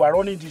 And if we are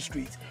running the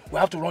street, we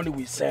have to run it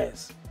with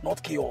sense,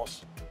 not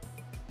chaos.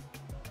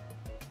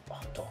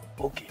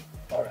 Okay,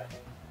 alright.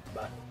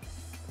 But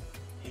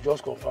you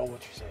just confirm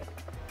what you said.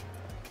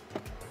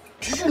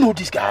 Do you know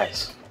these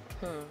guys?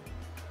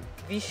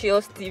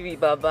 Vicious TV,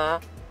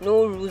 Baba.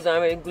 No rules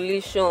and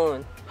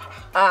regulation.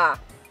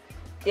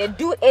 They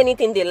do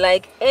anything they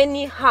like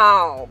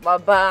anyhow,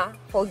 Baba.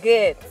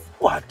 Forget.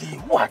 Who are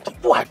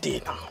they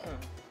now?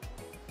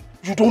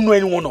 You don't know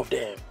any one of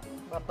them?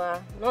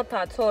 Baba, not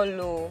at all,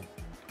 no.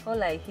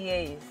 All I hear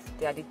is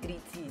they are the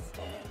 3Ts.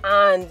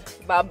 And,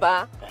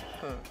 Baba,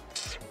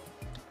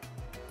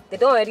 they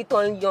don't already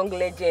turn young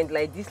legend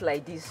like this,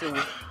 so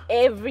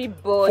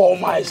everybody for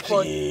my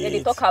street.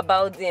 They talk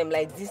about them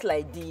like this.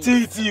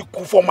 TT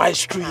for my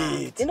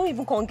street. They don't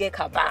even come get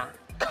kaba.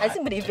 I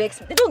think they vex.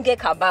 They don't get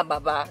kaba,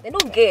 Baba. They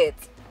don't get.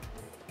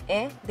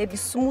 They be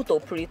smooth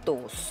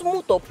operators,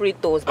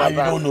 Baba. And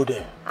you don't know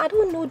them? I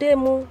don't know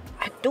them.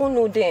 I don't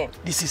know them.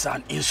 This is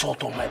an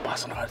insult on my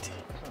personality.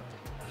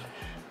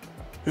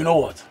 You know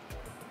what?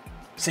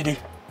 Sidi,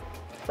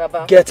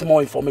 Baba, get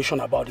more information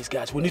about these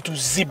guys. We need to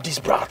zip these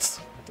brats.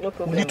 No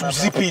problem, we need to Baba.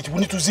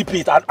 zip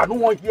it. I don't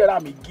want to hear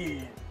them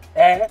again.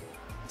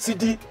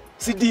 Sidi.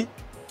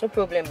 No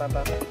problem,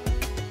 Baba.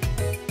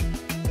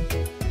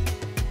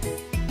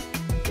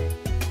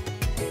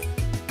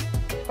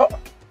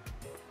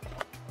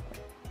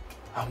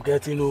 I'm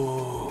getting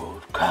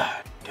old.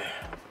 God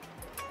damn.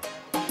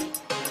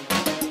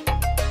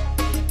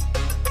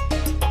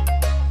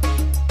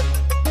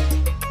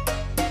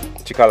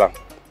 Chikala,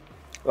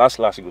 last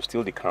you go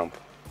steal the camp.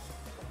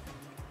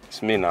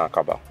 It's me now,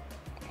 Akaba.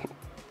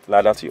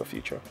 Ladder to your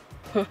future.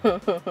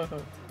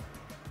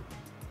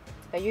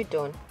 Are you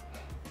done?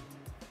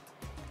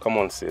 Come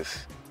on,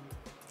 sis.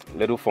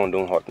 Little fun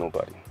don't hurt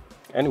nobody.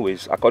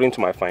 Anyways, according to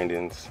my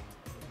findings,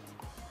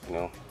 you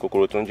know,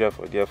 Kokoro Tonja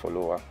for there for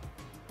lower.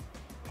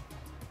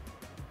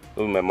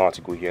 Don't remember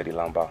to go hear the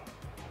lamba.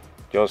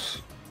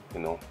 Just,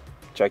 you know,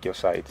 check your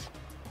sites.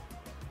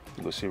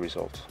 You go see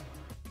results.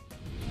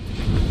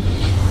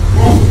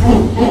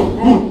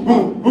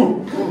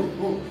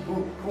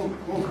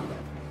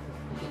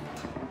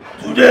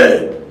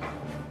 Today,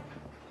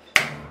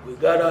 we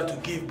gather to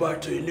give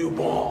birth to a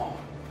newborn.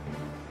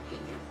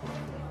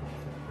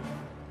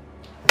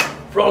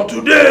 From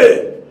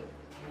today,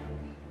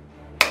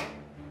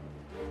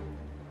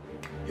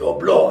 your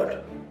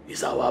blood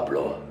is our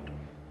blood.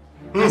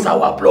 As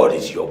our blood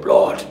is your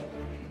blood.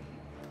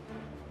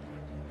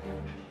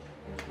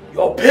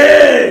 Your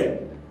pain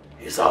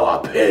is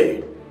our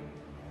pain.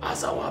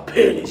 As our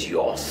pain is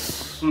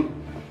yours.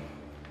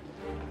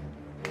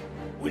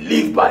 We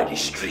live by the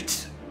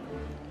street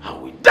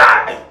and we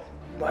die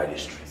by the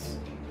streets.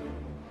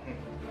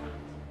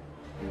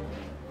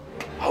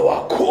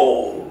 Our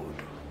code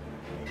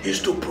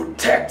is to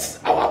protect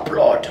our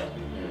blood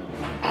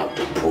and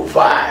to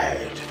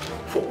provide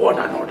for one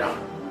another.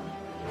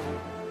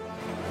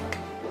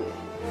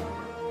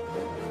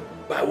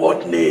 By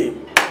what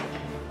name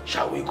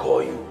shall we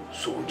call you,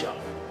 soldier?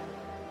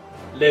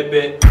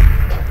 Lebe.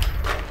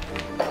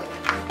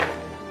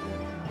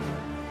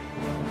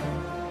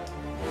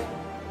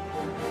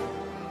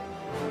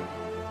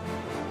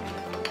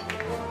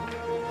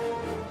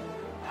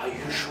 Are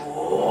you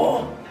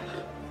sure?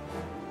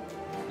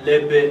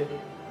 Lebe.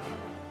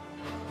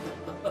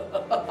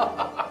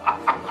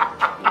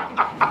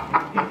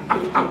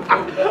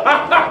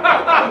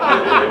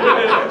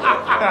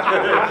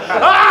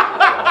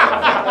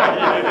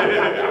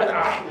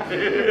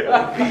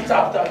 Repeat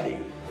after me.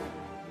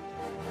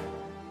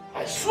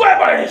 I swear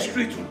by the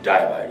street to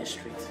die by the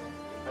street.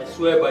 I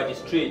swear by the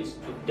streets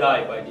to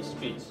die by the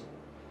streets.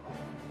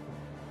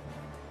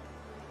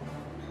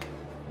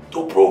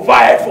 To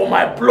provide for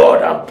my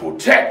blood and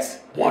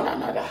protect one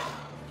another.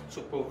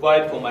 To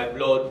provide for my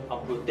blood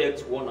and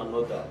protect one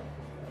another.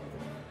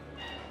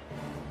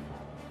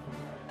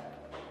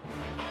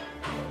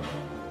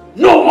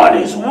 No one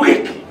is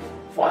weak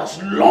for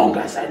as long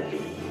as I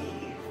live.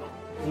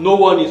 No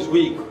one is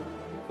weak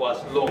for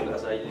as long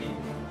as I live.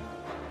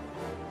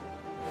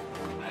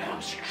 I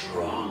am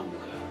strong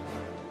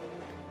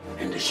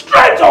in the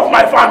strength of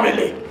my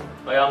family.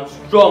 I am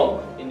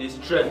strong in the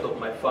strength of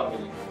my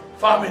family.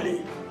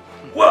 Family,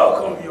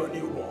 welcome your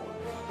newborn.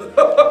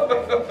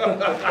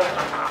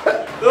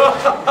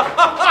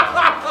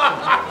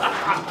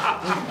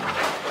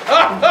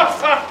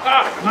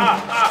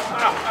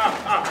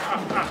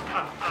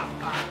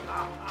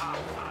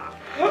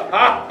 You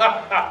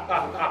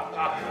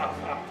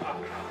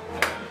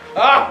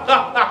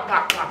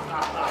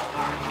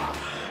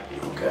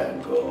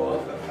can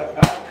go.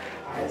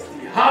 I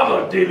still have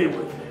a deal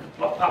with him.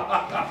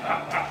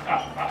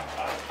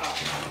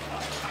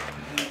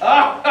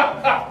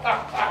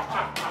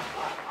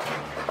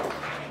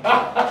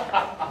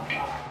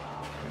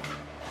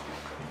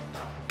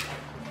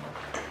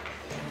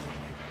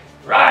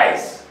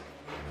 Rise,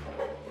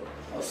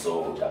 a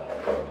soldier.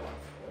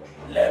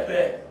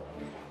 Lebe,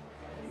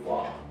 you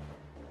are.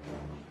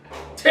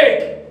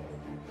 Take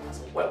as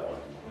a weapon.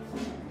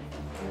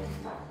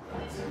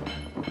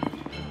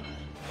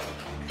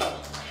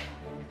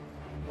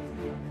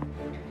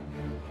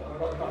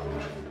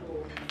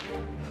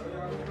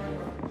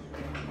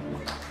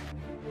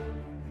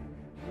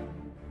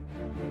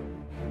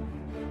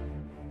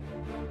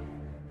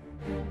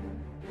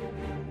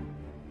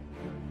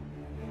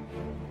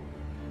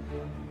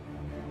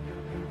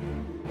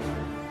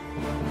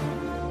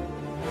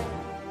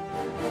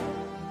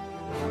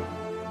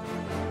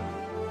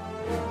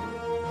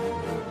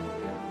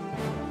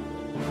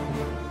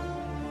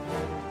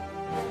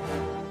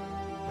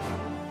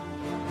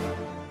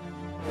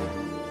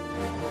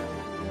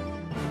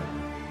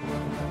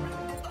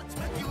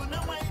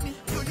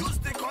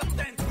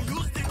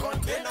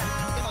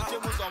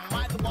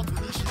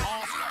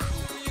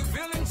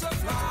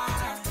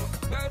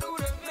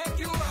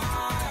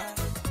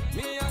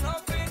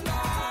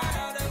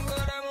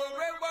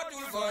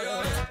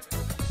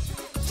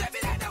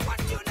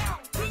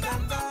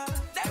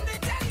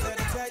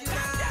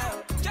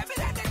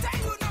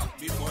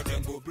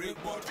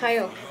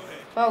 Tayo,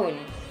 báwo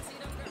ni?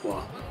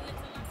 What?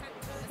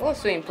 What's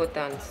so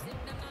important?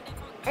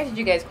 Why did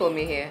you guys call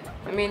me here?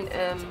 I mean,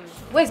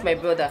 where's my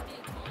brother?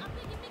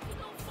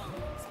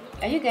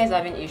 Are you guys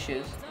having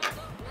issues?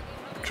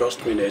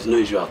 Trust me, there's no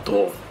issue at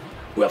all.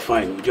 We are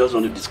fine. We just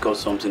want to discuss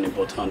something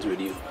important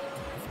with you.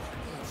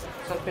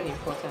 Something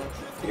important?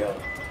 Yeah.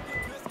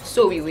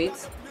 So we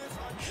wait?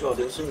 Sure,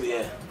 they'll soon be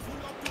here.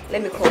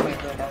 Let me call my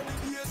brother.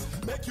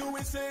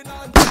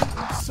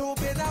 So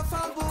better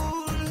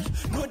fumble,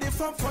 no they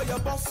farm for your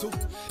boss.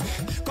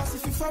 Cause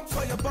if you farm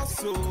for your boss,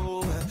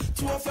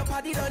 two of your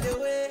party on the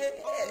way.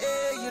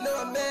 You know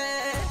what,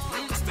 man?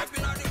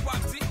 Stepping on the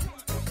party,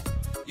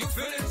 you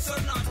feeling so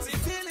naughty,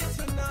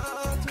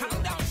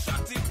 calm down,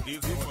 shorty.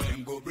 Before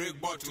them go break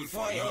bottle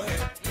for your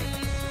head.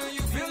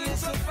 You feeling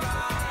so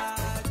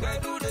fine, where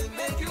do they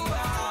make you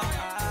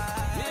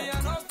high? Me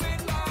and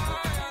nothing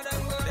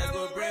more, they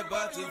go break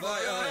bottle for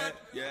your head.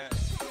 Yeah.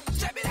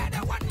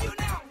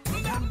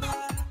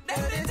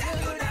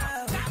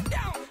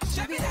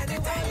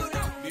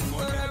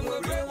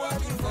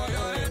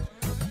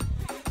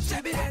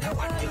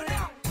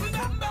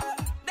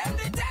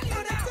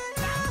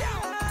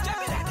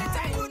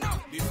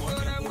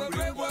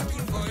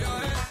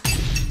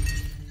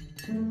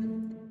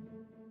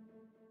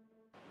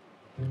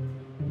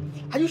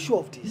 Are you sure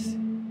of this?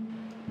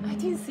 I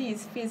didn't see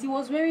his face. He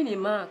was wearing a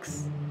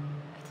mask.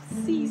 I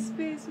didn't see his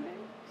face, man.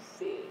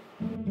 See.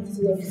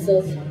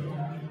 Officers,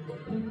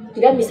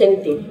 did I miss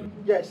anything?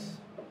 Yes.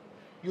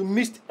 You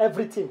missed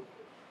everything.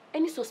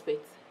 Any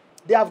suspect?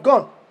 They have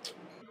gone.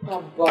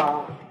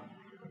 Abba,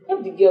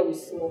 help the girl with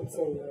small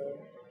thing.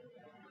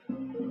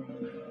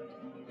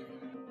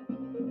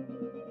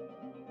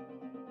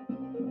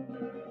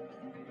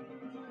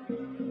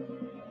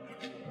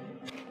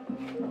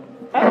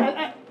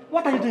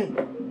 What are you doing?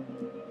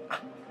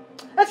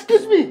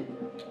 Excuse me.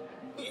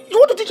 You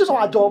want to teach us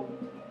our job?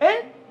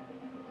 Eh?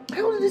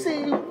 I already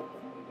say,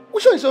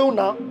 which one is your own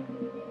now?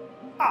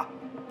 Ah.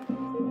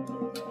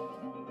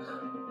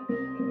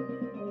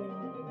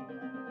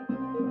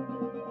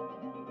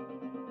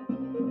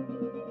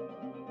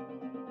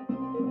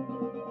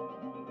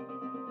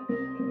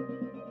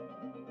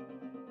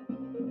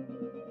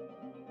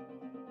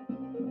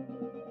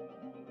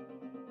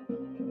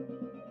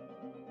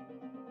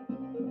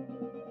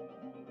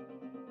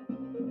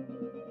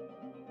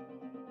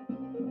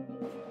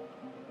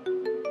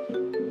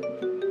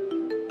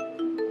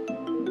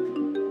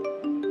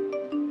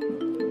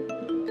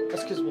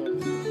 Excuse me.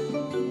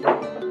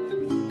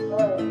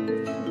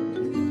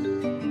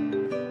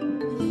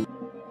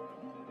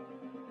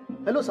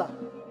 Hello, sir.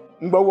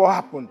 But what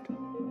happened?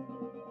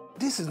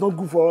 This is not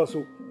good for us,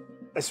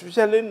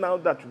 especially now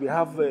that we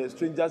have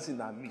strangers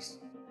in our midst.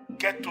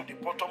 Get to the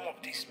bottom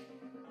of this.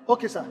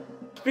 Okay, sir.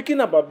 Speaking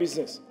about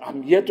business,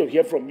 I'm here to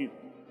hear from you.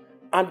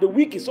 And the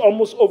week is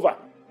almost over.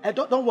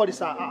 Don't worry,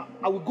 sir.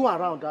 I will go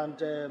around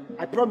and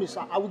I promise,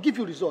 sir, I will give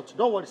you results.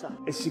 Don't worry, sir.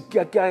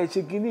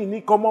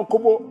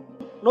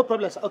 No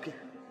problem, sir. Okay.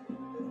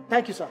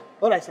 Thank you, sir.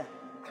 All right, sir.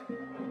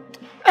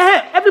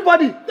 Hey,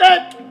 everybody!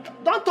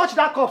 Don't touch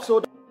that cup,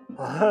 so.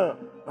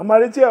 I'm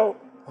already here.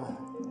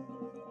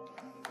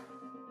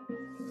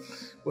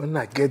 When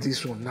I get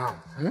this one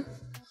now,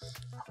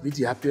 I'll be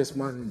the happiest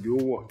man in the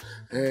whole world.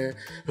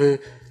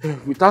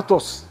 Without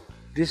us,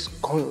 this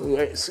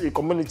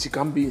community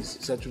can be in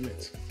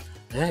settlement.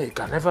 It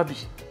can never be.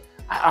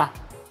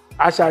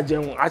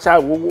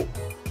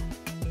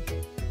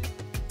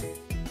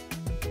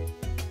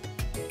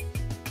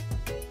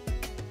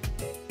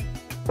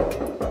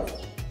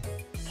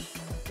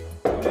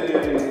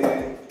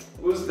 Hey,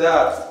 who's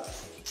that?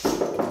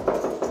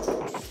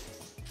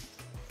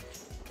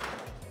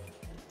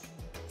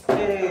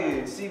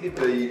 Hey, CD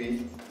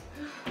baby.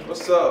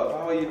 What's up?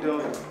 How are you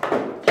doing?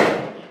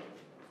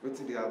 What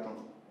did happen?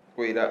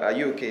 Wait, are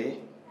you okay?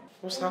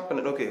 What's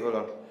happening? Okay, hold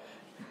on.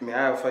 May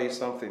I offer you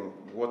something?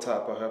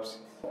 Water, perhaps?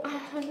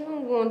 I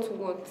don't want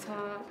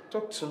water.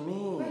 Talk to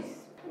me. I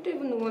don't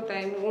even know what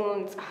I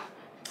want.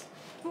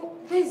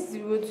 Where's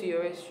the road to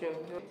your restroom?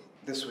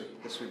 This way.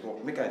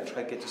 But make I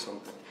try get you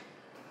something.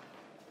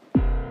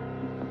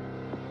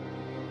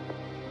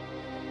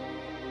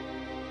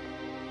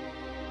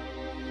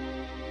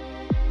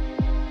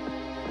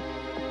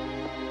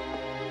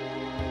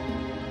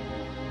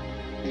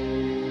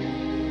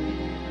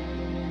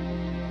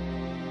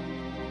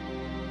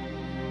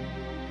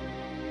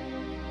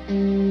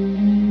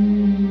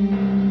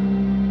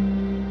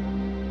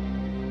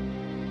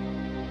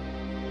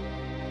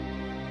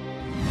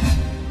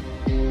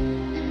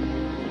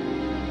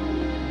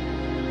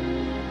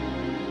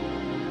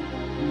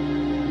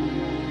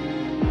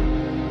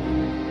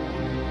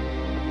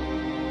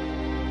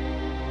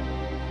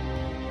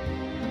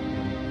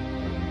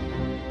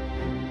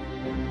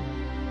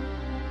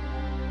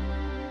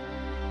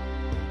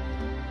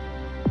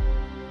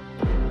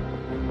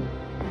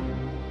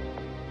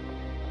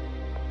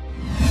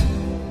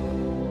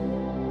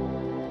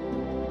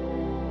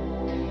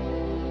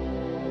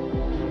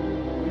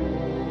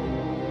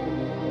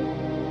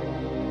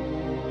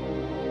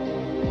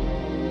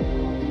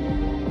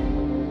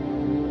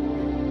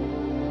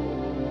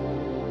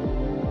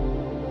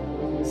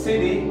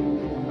 CD,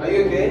 are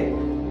you okay?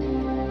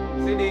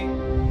 CD.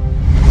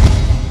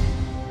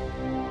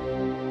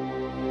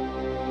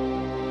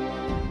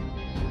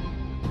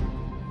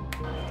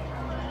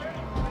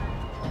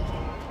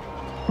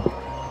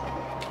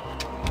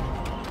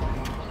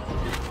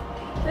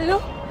 Hello?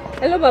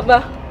 Hello,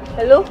 Baba.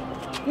 Hello?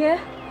 Yeah?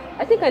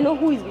 I think I know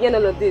who is behind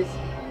all of this.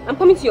 I'm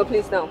coming to your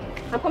place now.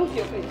 I'm coming to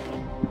your place.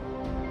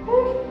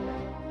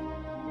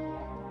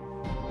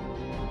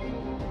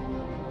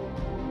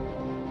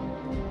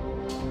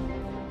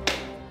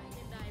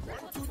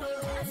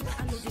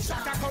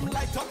 Shaka come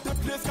light up the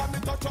place, got me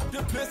touch up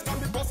the place,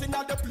 got me busting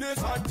out the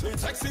place, auntie.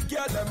 Sexy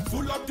girl, them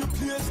full up the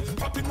place,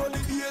 popping on the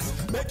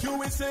ears, make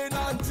you insane,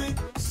 auntie.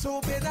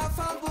 So be that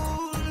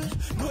fumble,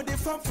 no they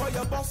from for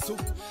your boss, so.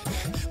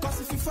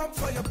 Cause if you from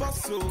for your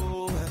boss, so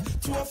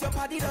two of your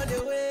body on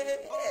the way,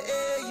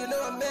 you know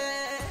what I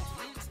mean.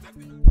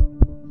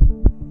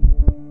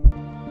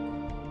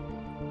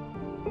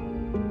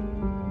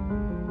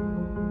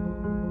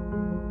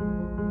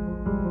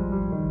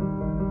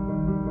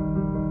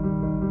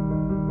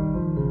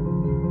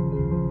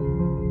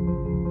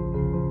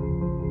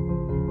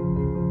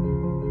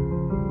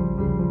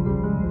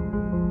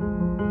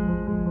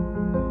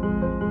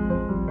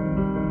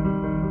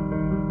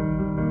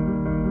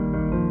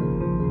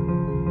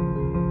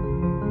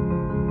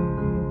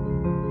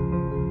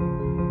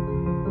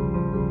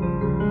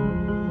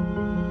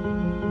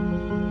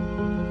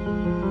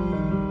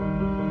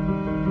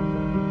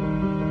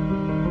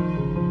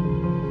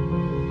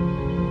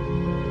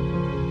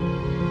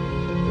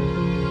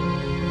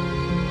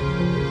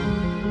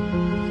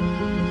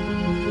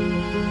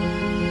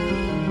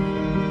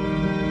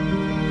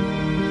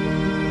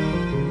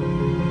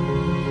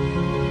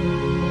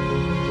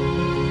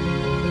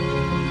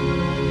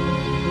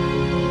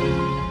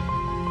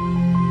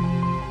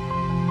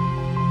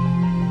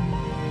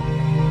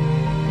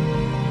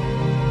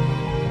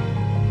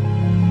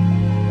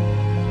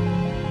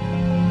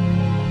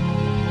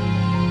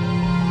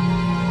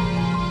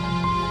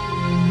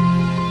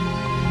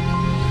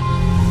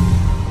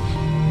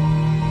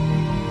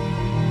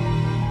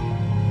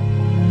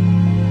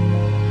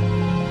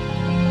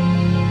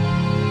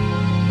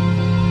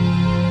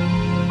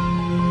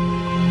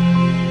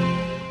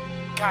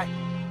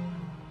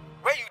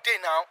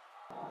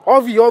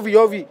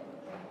 Ovi.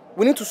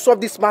 We need to solve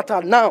this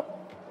matter now.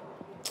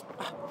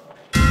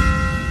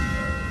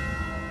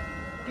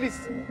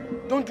 Please,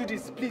 don't do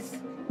this, please.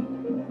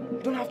 You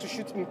don't have to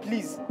shoot me,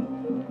 please.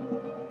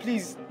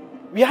 Please.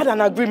 We had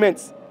an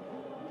agreement.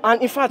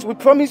 And in fact, we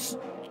promised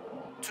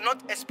to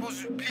not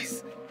expose you,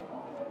 please.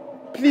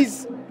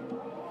 Please.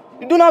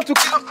 You don't have to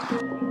kill.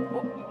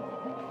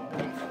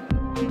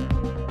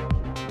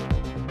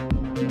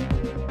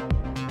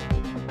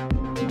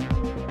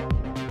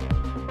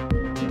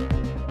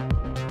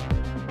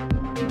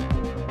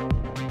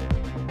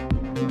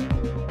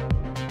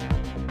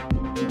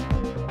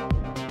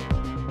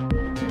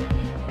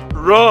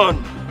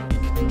 Run!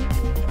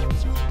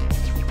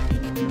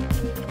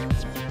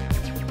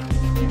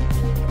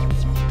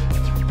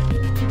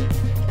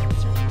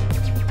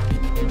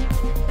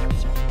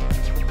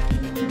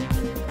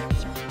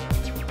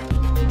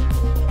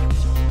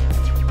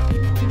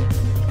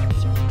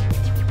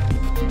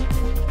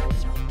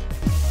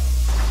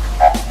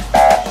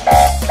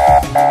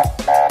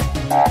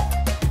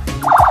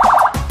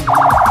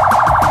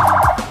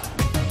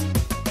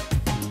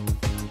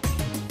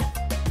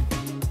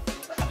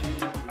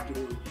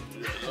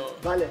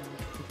 Vale.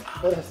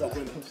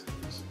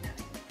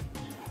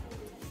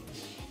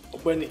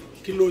 Ogbeni,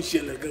 kí ló ń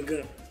ṣẹlẹ̀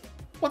gangan?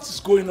 What is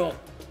going on?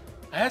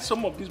 I heard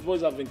some of these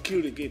boys have been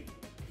killed again.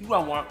 Irú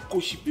àwọn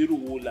akóṣìbérò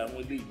wo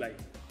làwọn eléyìí báyìí?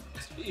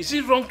 Is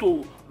it wrong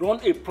to run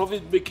a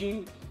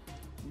profit-making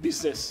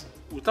business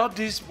without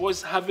these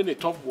boys having a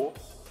tough war?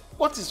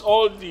 What is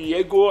all the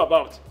ego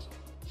about?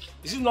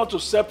 Is it not to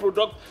sell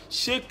product,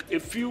 shake a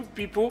few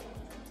people,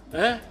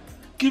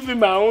 give him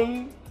my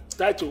own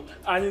title,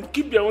 and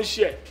keep their own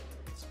share?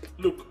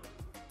 Look,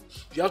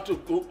 you have to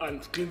go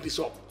and clean this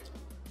up.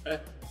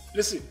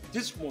 Listen,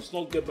 this must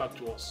not get back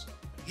to us.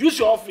 Use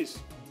your office.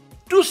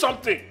 Do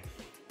something.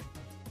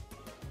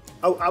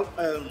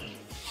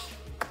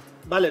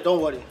 Bale,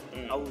 don't worry.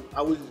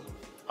 I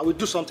will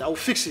do something. I will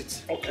fix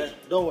it. Okay.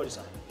 Don't worry,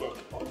 sir.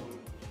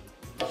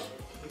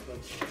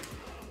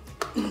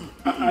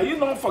 Are you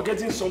not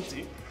forgetting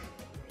something?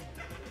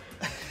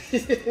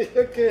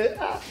 Okay.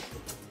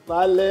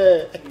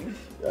 Vale.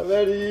 You're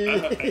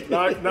very...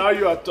 now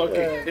you are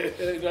talking.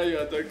 Now you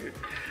are talking.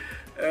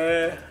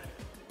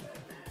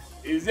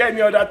 Is there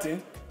any other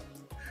thing?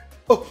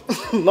 Oh,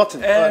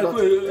 nothing. No.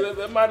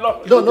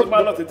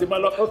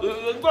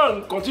 Go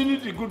and continue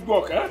the good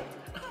work, eh?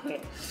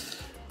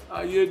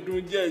 Ayé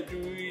dùn jẹ́ ju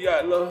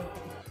ìyà lọ.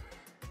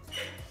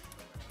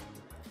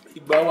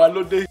 Ìgbà wa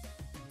ló dé.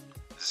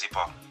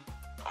 Zipper,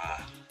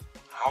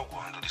 how we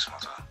handle this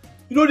matter?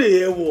 You know the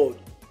hear word.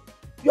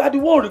 You are the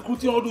one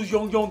recruiting all those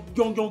young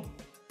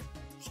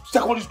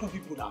secondary school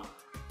people now.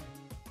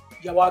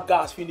 Your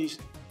gas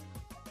finished.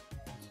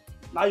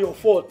 Now your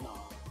fault now.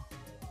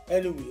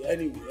 Anyway.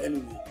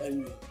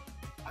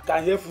 I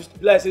can hear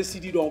like say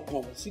CD don't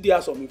come. CD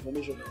has some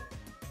information.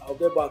 I'll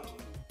get back to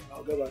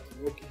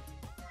you. Okay.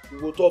 We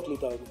will talk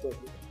later.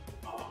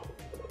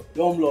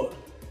 Young Lord,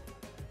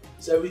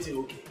 is everything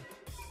okay?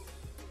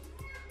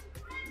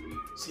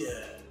 See,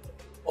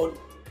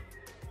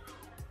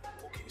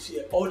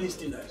 all these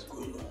things that is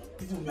going on,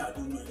 even me, I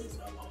don't know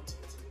anything about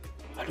it.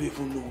 I don't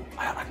even know.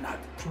 I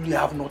truly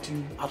have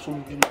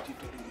absolutely nothing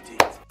to do with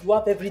it. You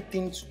have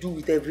everything to do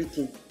with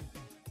everything.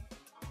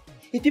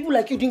 If people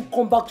like you didn't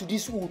come back to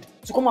this wood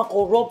to come and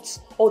corrupt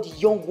all the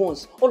young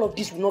ones, all of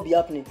this will not be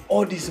happening.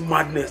 All this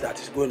madness that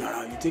is going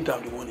around, you think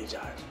I'm the one in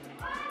charge?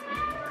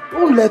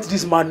 Don't let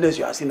this madness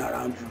you are seeing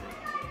around you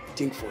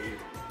think for you.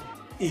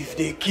 If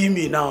they kill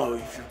me now,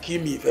 if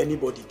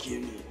anybody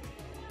kill me,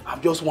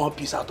 I'm just one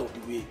piece out of the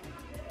way.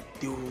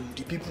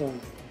 The people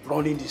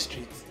running the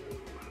streets,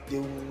 they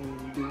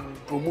will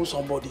promote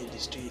somebody in the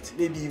street,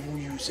 maybe even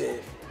you yourself.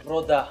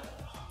 Brother,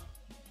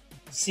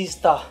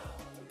 sister,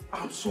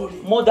 I'm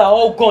sorry. Mother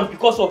all gone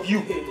because of you.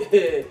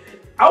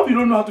 I hope you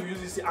don't know how to use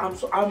this. I'm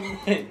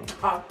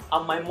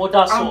my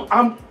mother's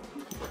son.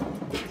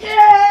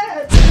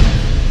 Yes!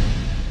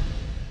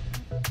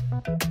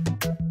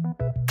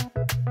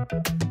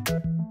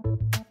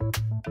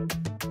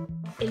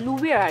 Elu,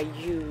 where are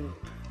you?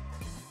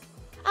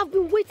 I've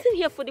been waiting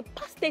here for the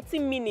past 30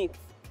 minutes.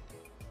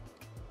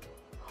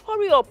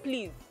 Hurry up,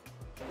 please.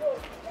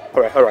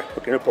 Alright.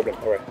 Okay, no problem.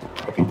 Alright.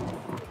 Okay.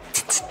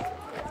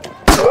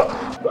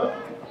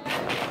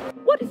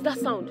 What is that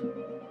sound?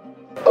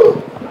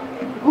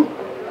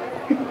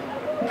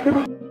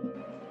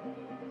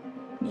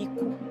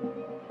 Iku.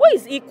 Where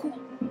is Iku?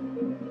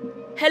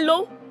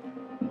 Hello?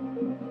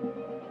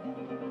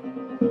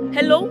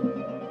 Hello?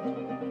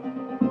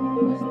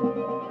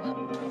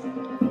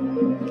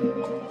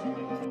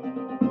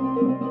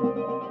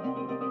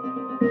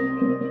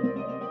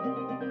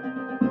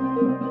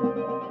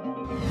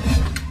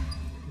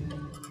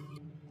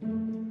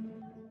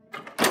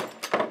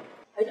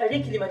 I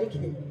didn't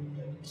kill him.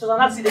 It was an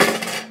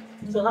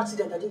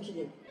accident. I didn't kill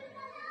him.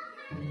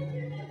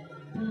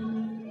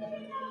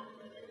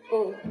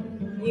 Oh,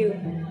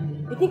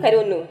 you think I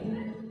don't know?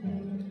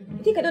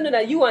 You think I don't know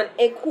that you and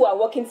Eku are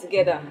working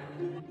together?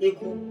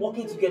 Eku?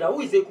 Working together?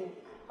 Who is Eku?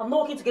 I'm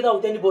not working together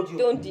with anybody.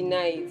 Don't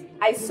deny it.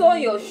 I saw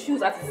your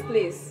shoes at his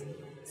place.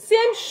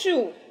 Same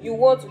shoe you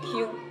wore to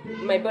kill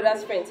my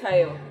brother's friend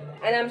Tayo.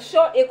 And I'm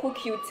sure Eku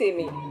killed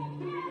Temi.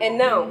 And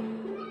now,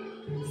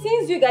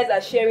 since you guys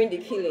are sharing the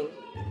killing,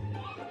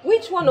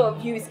 which one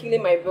of you is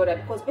killing my brother?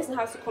 Because the person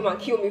has to come and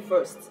kill me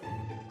first.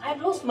 I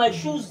lost my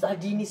shoes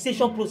at the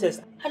initiation process.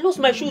 I lost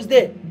my shoes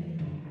there.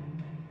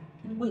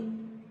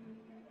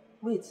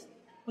 Wait,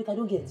 I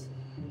don't get.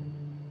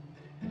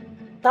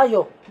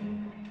 Tayo,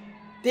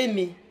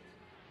 Temi,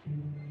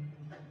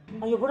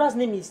 and your brother's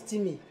name is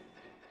Timmy.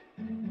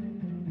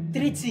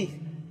 3T.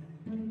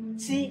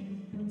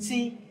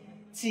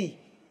 T.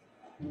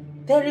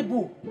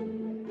 Terrible.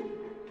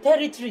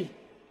 Territory.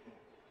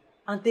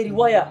 And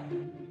Terriwire.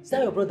 Is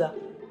that your brother?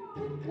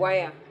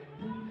 Wire.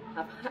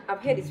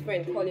 I've heard his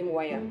friend call him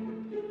Wire.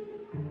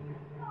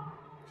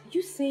 Are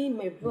you saying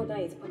my brother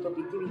is part of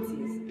the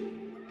 3Ts?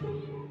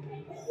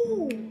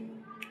 Oh.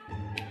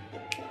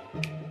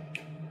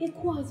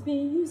 Eku has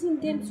been using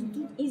them to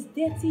do his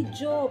dirty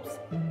jobs.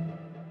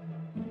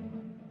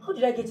 How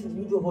did I get in the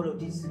middle of all of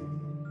this?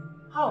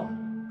 How?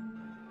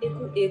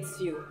 Eku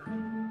hates you.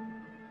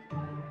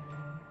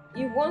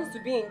 He wants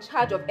to be in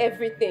charge of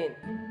everything.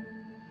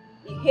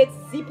 He hates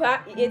Zipper,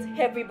 he hates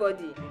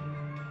everybody.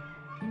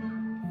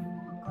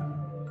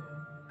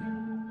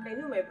 I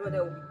know my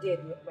brother will be dead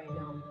by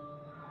now.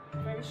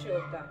 I'm very sure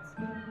of that.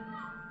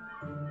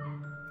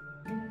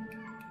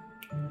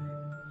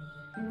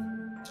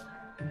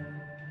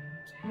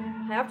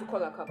 I have to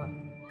call Akaba.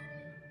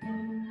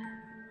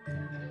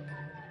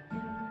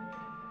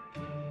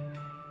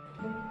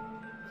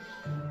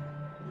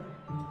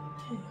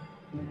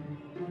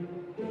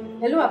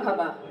 Hello,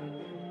 Akaba.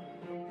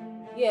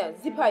 Yeah,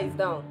 Zipper is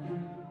down.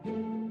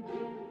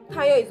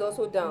 Tayo is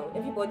also down.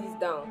 Everybody's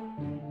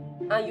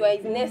down. And you are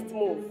his next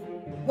move.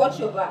 Watch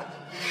your back.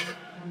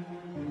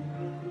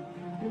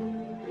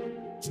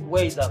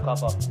 Where is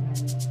Akaba?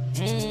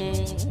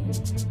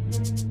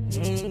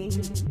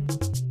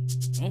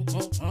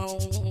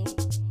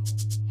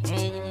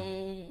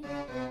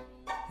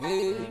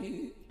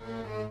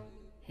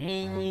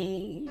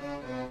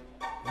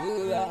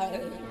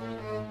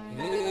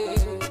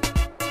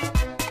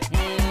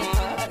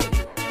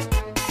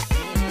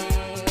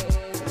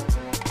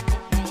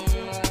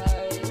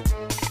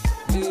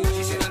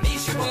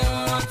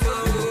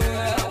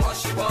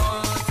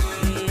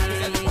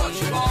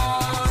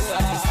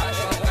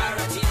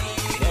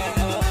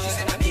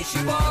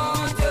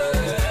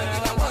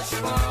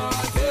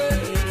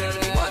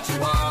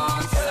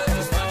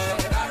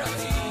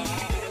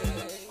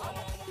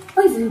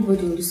 Why is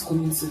everybody always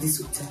coming to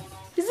this hotel?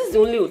 This is the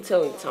only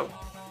hotel in town.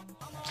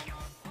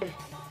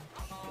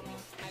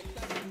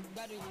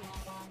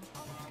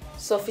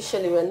 So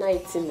officially we're not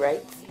eating,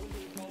 right?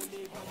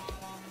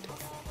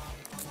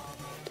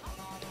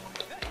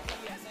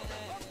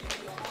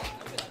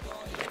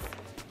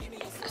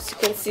 As you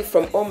can see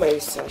from all my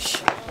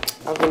research,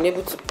 I've been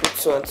able to put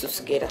 2 and 2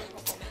 together.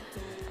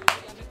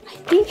 I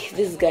think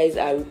these guys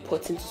are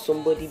reporting to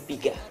somebody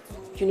bigger.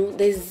 You know,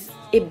 there's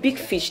a big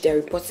fish they're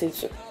reporting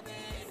to.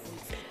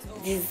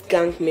 This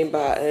gang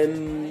member,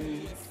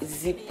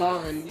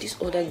 Zipper, and this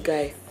other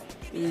guy,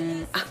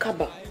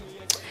 Akaba,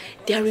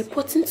 they are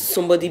reporting to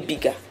somebody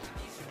bigger.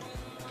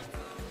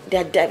 They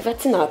are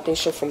diverting our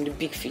attention from the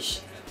big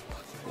fish.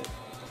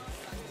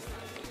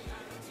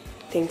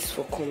 Thanks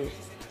for coming.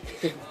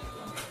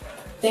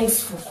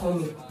 Thanks for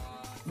coming.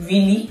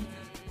 Really?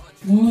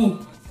 Me?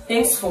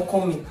 Thanks for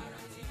coming.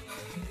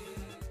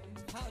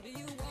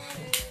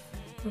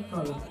 No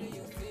problem.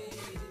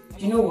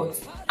 You know what?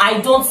 I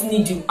don't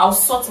need you. I'll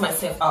sort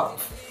myself out.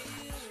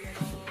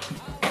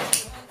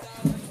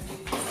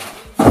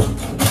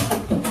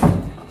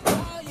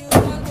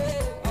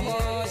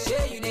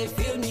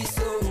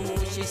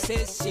 She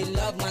says she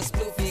love my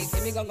spoofy.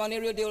 Give me gon'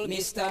 real deal,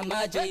 Mr.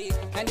 Magic.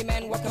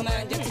 Handyman, worker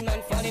man,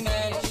 gentleman, funny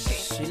man.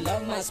 She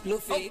love my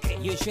spoofy.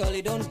 You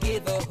surely don't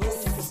give a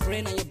hoot. Your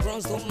brain and your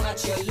bronze don't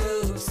match your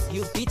looks.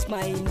 You beat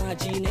my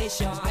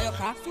imagination.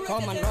 Ayoka,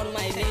 come and run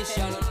my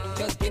nation.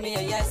 Just give me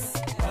a yes.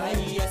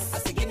 Yes. I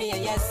say give me a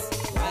yes.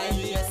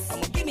 Yes.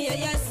 Come on, give me a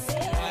yes.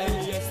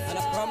 Yes. And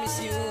I promise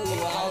you,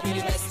 I'll be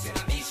the best.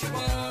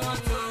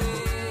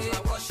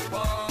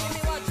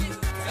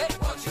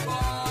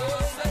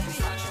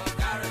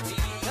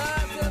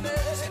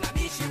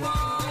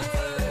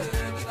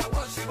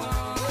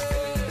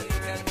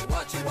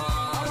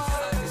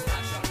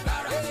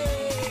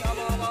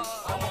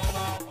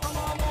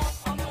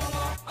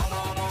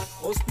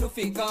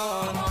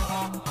 Gone.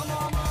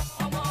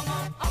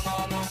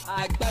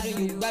 I got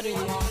you, got you.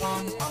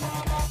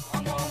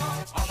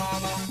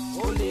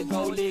 Holy go.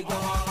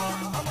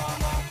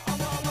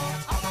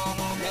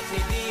 Let me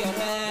be your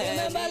man.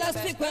 Remember last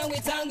week when we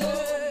tango?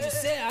 You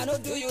say I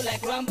don't do you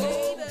like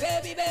Rambo.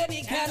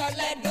 Baby, cannot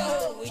let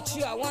go. With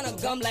you I wanna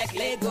gum like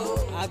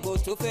Lego. I go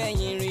to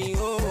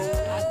Rio.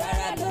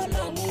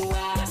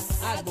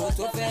 I go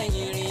to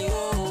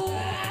Rio.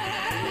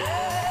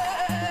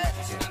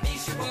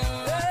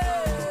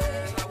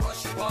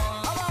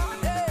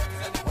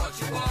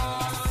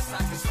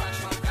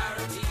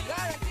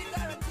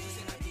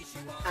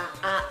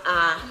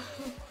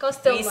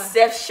 Customer.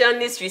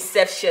 Receptionist.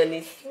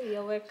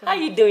 You're welcome. How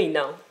you doing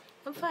now?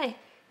 I'm fine.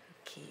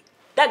 Okay.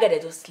 That guy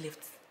that just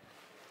left,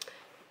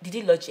 did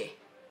he lodge here?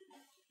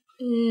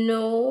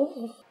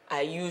 No.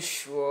 Are you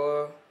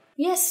sure?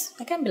 Yes,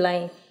 I can't be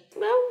lying.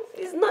 Well,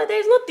 there's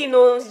nothing,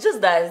 no. It's just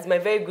that he's my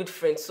very good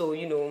friend, so,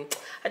 you know,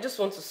 I just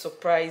want to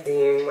surprise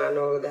him and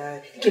all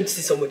that. He came to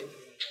see somebody.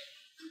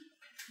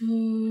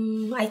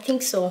 I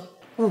think so.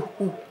 Who?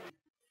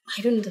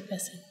 I don't know the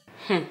person.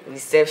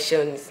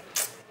 Receptionist.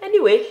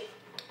 Anyway,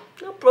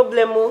 no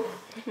problemo.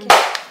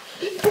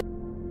 Okay.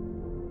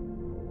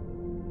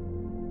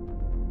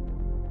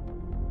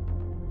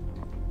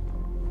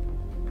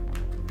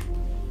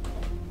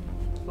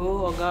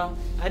 Oh, Oga,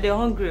 I'm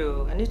hungry.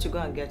 I need to go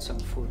and get some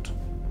food.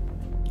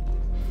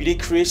 You dey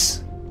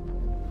Chris?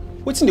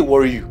 What's in the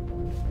worry you?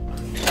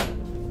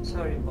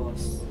 Sorry,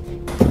 boss.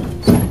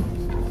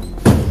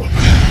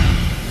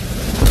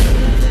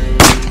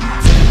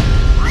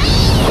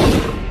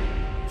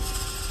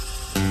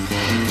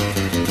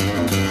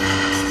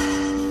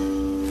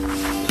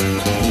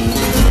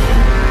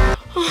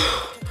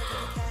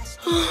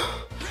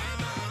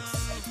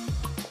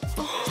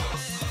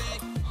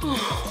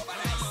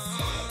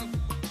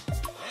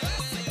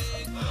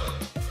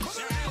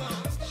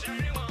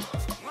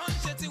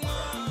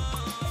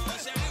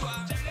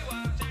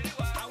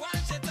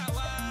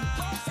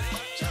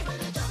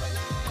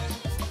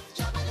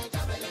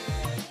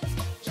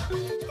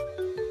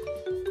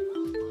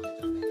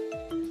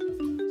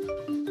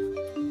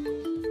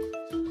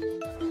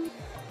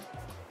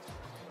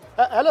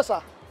 Hello,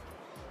 sir.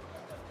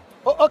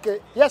 Oh, okay.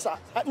 Yes, sir.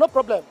 No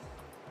problem.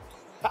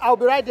 I'll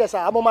be right there, sir.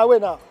 I'm on my way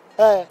now.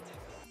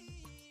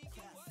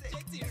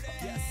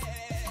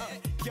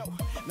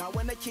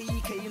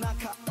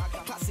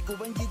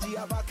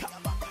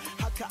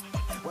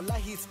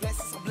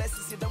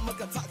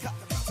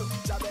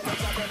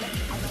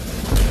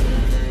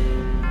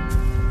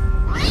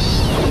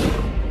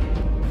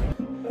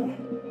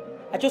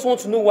 I just want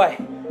to know why.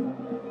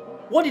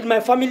 What did my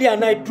family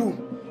and I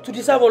do to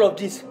deserve all of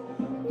this?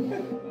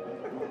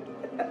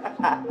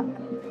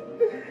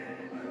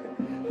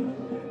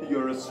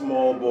 You're a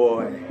small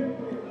boy.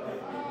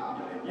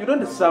 You don't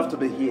deserve to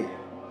be here.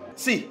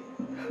 See,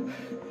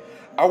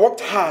 I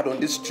worked hard on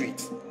this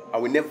street. I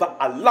will never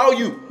allow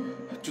you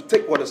to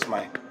take what is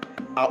mine.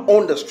 I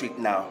own the street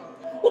now.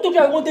 Who told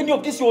you I want any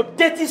of this, your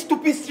dirty,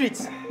 stupid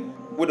streets?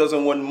 Who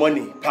doesn't want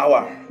money,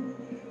 power,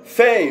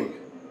 fame,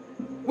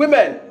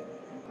 women?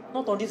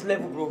 Not on this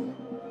level, bro.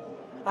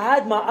 I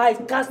had my eyes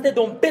casted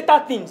on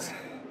better things.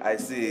 I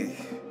see.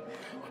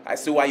 I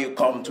see why you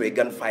come to a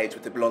gunfight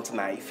with a blunt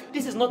knife.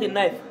 This is not a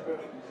knife.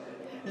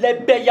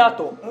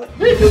 Lebeyato.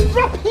 If you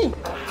drop him,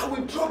 I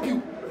will drop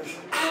you.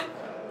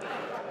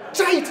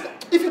 Try it.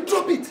 If you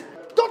drop it,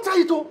 don't try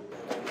it, oh.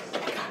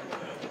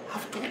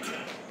 I've told you.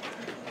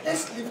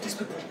 Let's leave these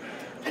people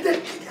and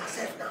then kill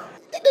yourself now.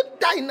 Let them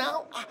die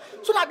now,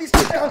 so that this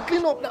thing can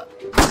clean up now.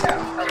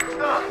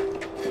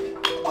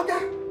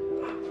 Okay.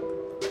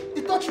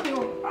 He touched me.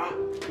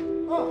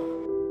 Oh.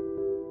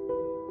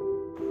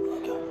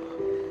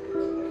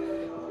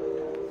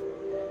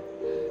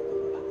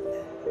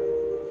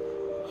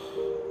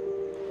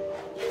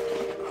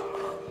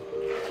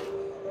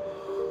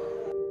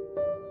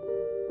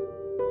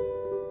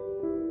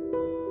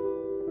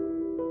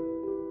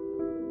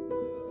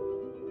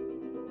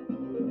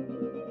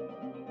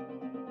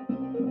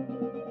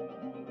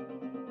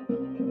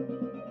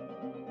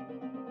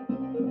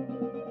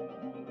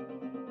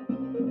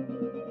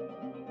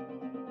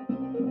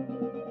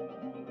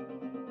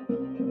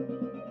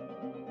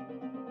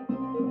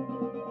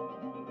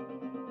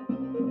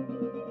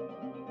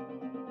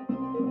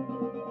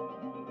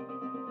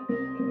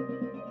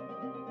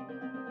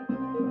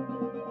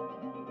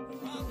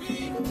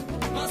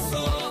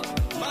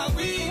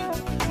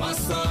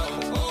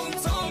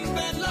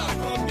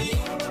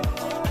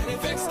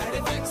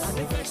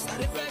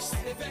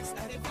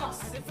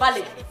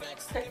 Bale,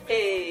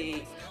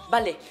 hey,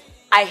 Bale,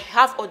 I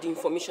have all the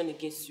information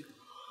against you.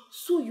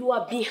 So you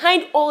are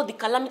behind all the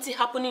calamity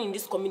happening in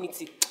this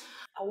community.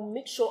 I will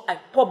make sure I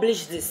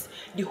publish this.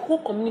 The whole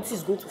community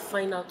is going to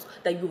find out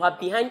that you are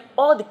behind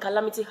all the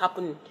calamity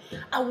happening.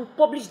 I will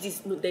publish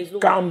this. No, there is no.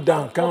 Calm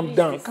down.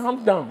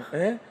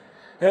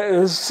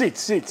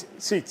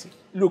 Sit.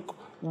 Look,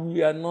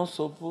 we are not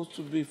supposed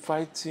to be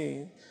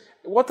fighting.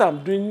 What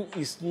I'm doing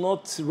is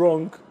not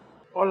wrong.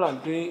 All I'm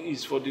doing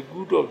is for the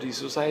good of the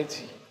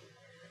society.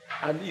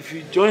 And if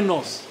you join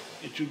us,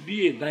 it will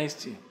be a nice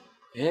thing.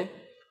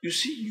 You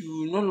see, you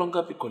will no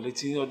longer be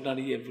collecting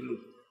ordinary envelope.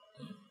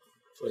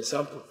 For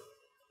example,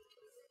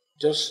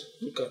 just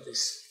look at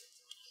this.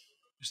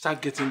 You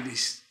start getting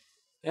this.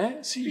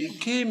 See, you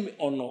came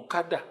on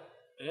Okada.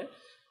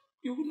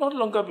 You will no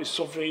longer be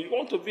suffering. You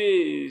want to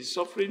be a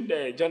suffering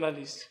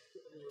journalist.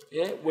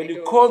 When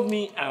you call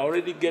me, I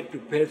already get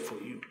prepared for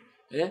you.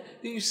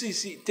 You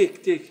see,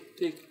 take. Drink.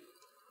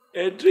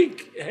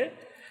 Drink.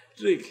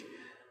 Drink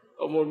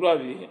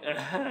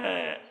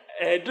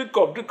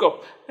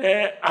up.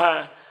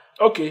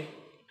 Okay.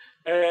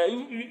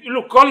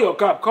 Look, call your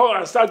cab. Call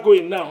and start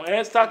going now.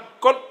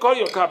 Call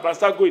your cab and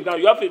start going now.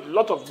 You have a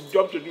lot of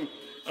job to do.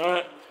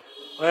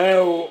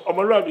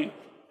 Omolwabi.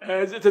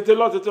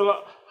 Tetelo.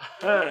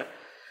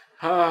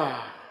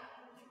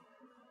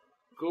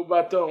 Go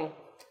baton.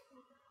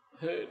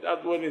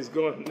 That one is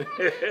gone.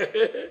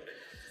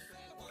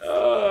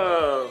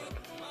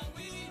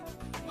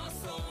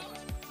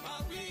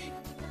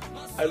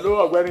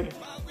 Hello, Agbani.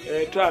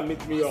 Try and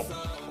meet me up.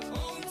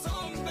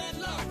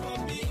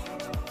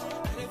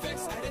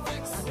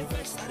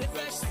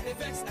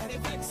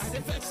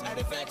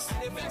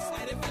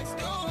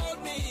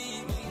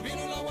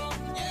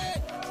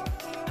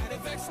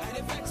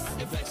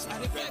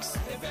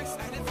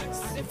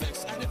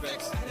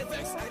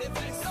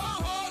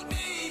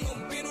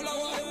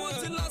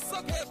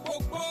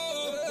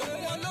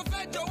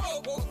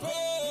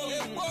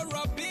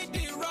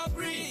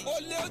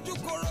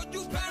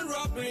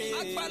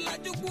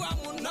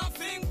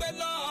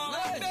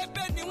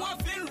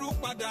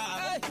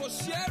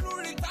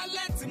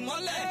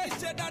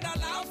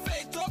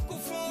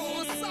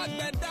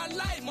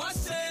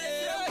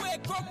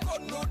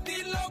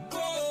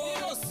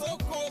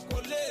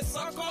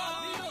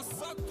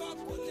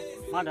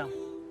 Madam,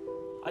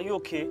 are you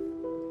okay?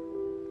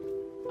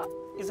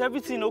 Is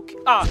everything okay?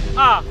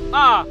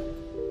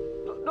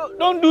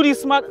 Don't do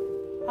this, madam.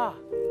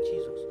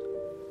 Jesus.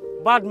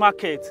 Bad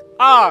market.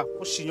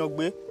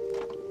 Oshinyogbe.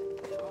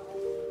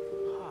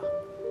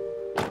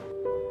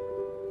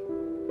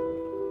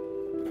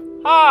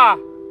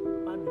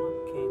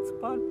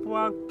 Bad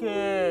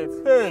market.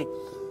 Hey.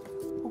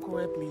 go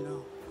help me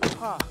now.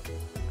 Ha!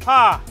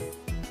 Ha!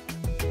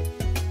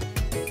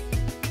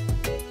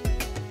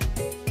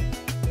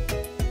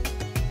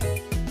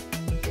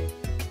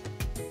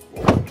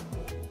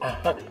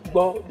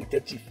 Well,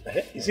 detective,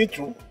 is it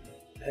true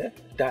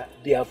that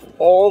they have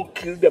all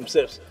killed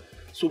themselves?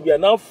 So we are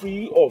now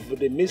free of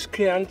the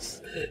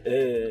miscreants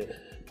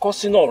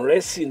causing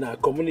unrest in our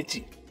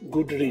community.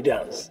 Good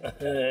riddance.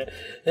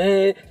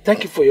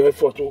 Thank you for your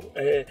effort.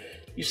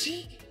 You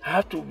see, I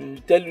have to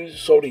tell you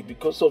sorry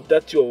because of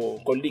that your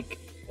colleague.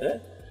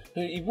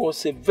 He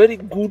was a very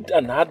good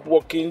and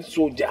hard-working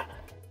soldier.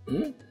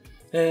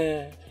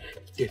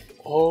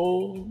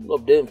 All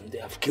of them, they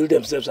have killed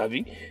themselves, have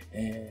you?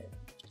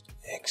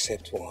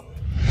 Except one.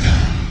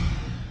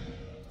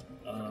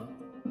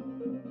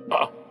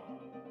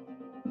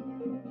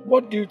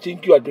 What do you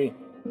think you are doing?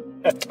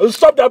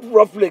 Stop that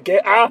rough play,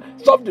 okay?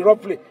 Stop the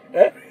rough play.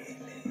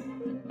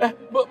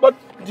 But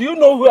do you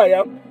know who I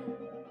am?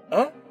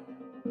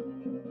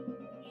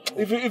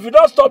 If you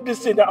don't stop this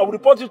thing, I will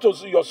report you to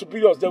your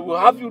superiors. They will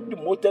have you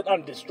demoted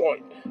and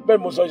destroyed.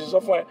 But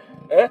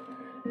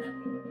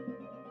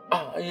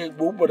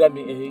bother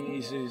me.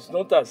 It's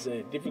not as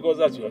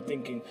difficult as you are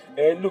thinking.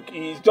 Look,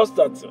 it's just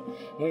that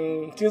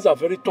things are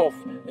very tough.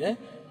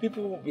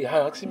 People will be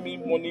asking me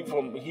money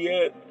from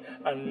here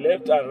and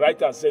left and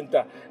right and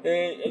center.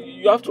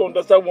 You have to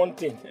understand one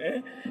thing.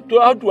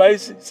 How do I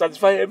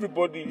satisfy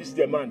everybody's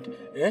demand?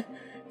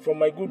 From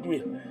my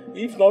goodwill,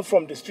 if not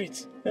from the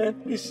streets.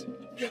 Please,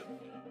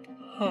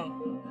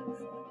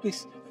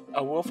 please,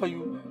 I will offer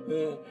you.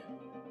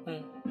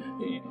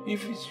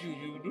 If it's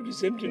you do the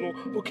same thing.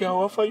 Okay,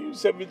 I'll offer you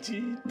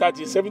 70,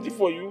 30, 70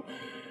 for you,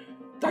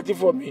 30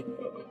 for me.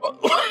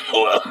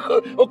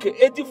 Okay,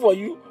 80 for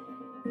you,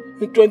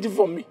 20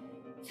 for me,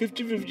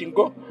 50,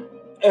 go.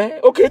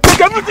 Okay,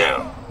 take everything.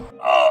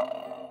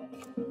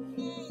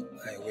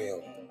 I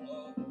will.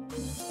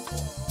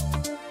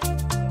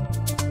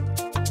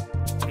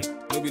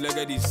 No be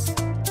like this.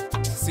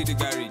 See the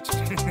garage.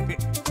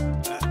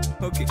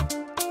 Okay.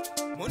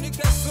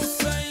 Monica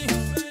Sosai.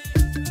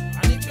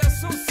 Anika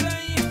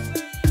Sosai.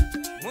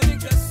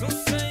 Monica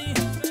Sosai.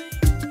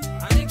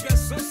 Anika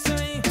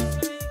Sosai.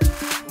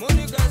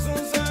 Monica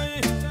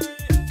Sosai.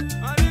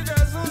 Anika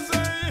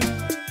Sosai.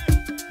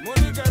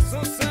 Monica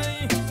Sosai.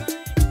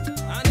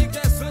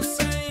 Anika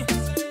Sosai.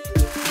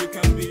 You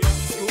can be as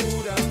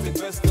good as the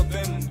best of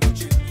them, but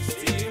you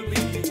still be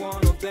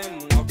one of them.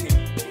 Okay.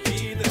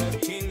 Be the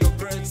king of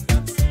birds.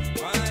 That's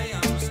why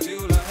I'm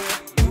still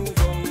ahead. Move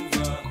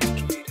over.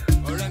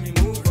 Or let me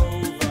move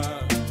over.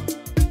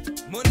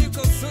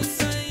 Monica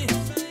Sosai.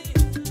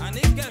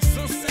 Anika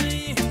Sosai.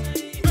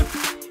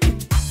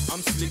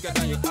 I'm slicker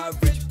than your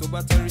average. To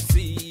battery C,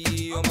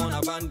 I'm on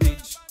a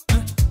bandage.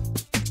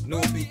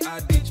 No big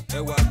adage.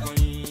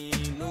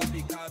 No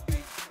big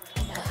cabbage.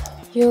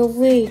 You're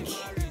awake.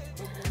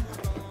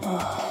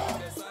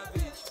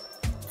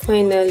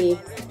 Finally.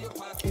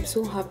 I'm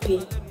so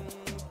happy.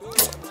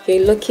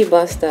 You're a lucky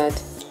bastard.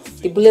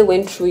 The bullet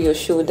went through your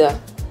shoulder.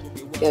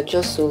 You're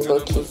just so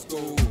lucky.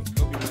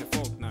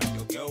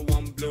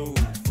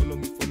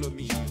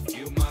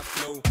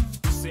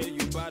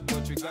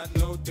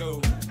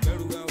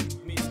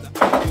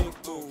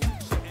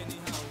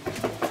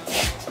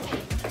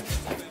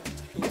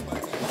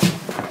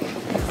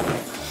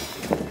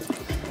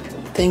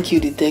 Thank you,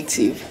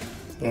 detective.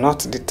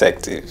 Not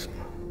detective.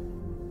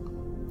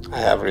 I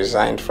have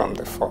resigned from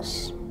the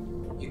force.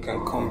 You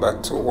can come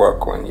back to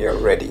work when you're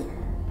ready.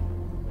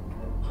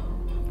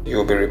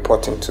 You'll be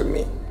reporting to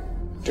me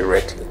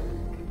directly.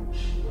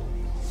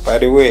 By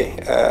the way,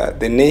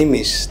 the name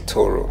is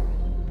Toro.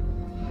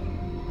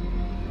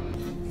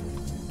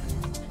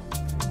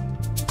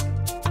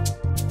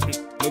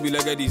 No be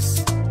like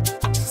this.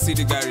 See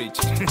the garage.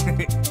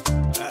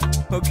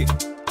 Okay.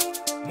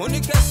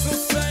 Monica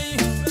Sosai.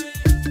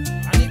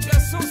 Anika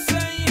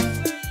Sosai.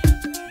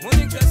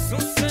 Monica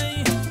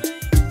Sosai.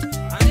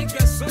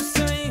 Anika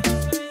Sosai.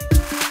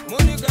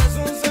 Monica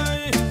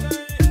Sosai.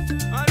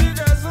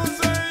 Anika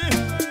Sosai.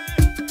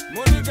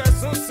 Monica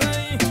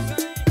Sosai.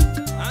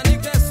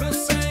 Anika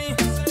Sosai.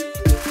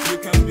 You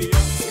can be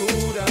as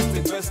good as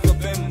the best of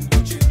them,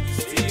 but you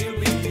still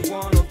be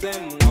one of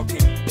them.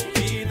 Okay.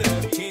 Be the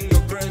king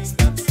of birds.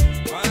 That's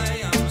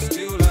why I'm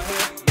still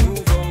ahead.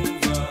 Move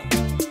over.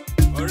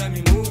 Or let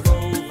me move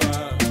over.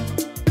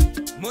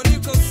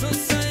 Monica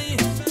Sosai.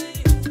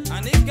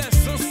 Anika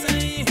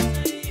Sosai.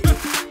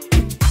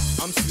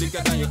 I'm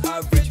slicker than your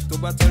average. To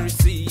battery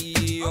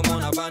C, I'm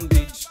on a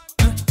bandage.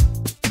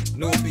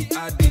 No big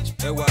adage.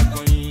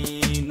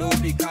 No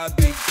big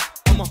cabbage.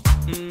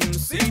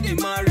 See the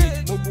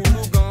marriage. Mo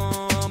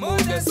burugan, mo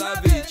the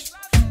savage.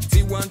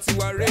 Tiwa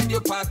radio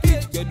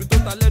package. Get the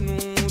total enu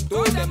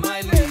to the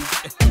mileage.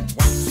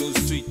 One so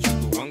sweet,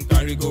 one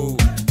carry go.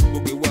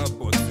 Okay, what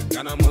boss?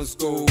 Ghana must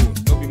go.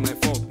 Don't be my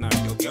fault now.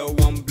 Your girl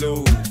won't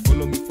blow.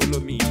 Follow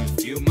me. You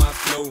feel my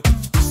flow.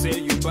 You say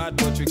you bad,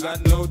 but you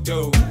got no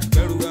dough.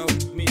 Very well,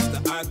 Mr.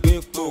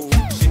 Agbepo.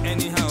 Shit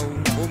anyhow,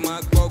 oh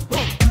my God,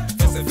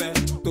 FSF,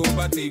 to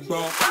bati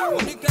go.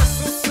 Monica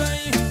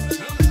Sosai,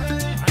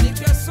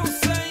 Anika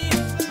Sosai.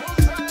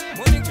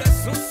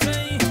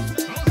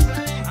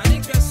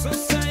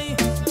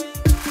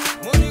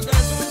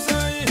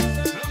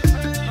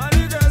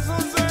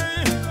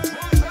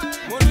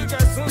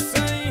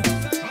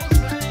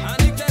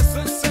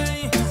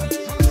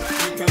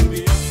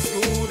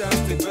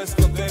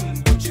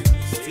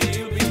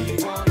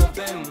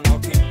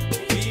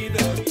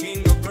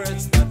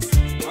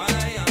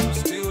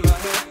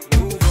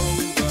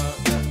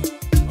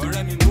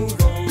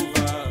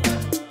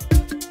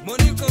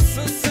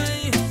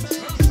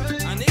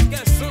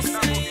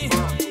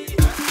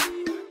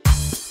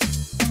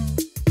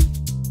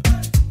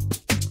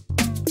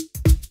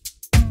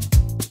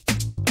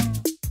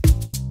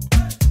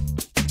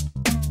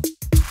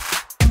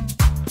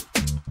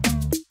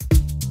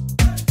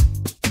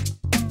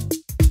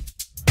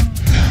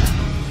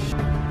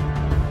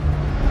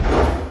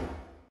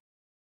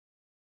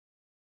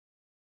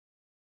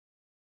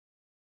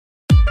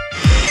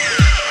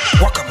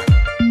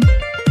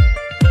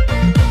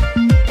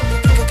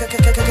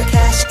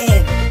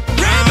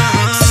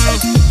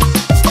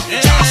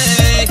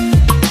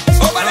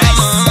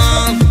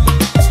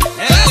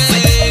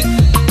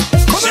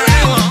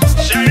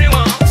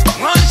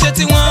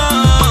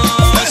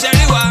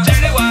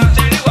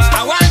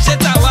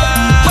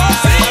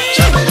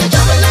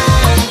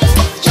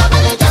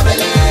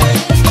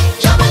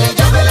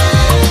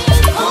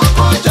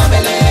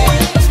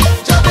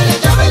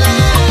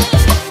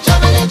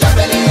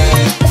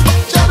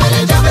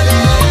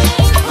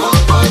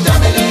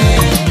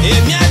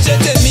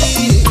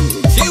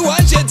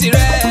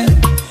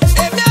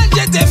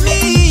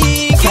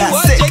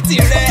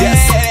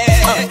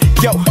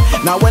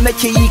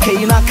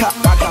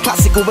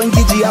 Classic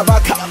ubangiji ya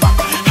baka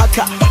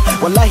haka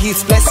wallahi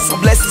it's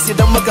blessings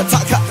idan muka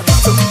taka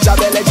so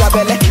jabele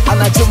jabele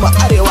ana jima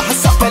arewa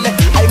hasafele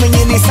ai mun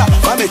yi nisa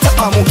ba mai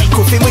taba mu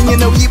kofi mun yi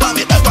nauyi ba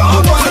mai daga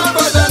mu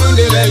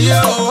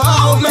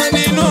how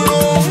many no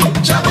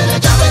jabele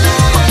jabele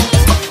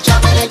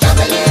jabele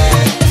jabele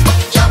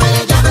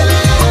jabele jabele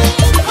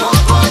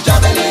oh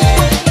jabele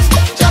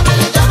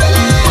jabele jabele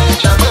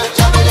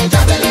jabele jabele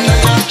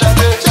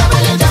jabele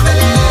jabele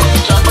jabele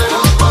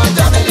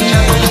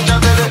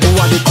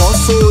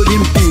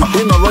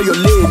your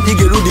leg, you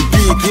get the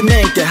peak, you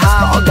make a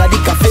high, or got the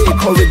cafe,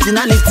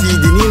 originality,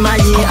 the new my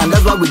and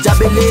that's why we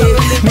jabele.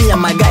 Me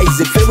and my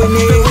guys, a favorite.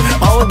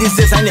 All this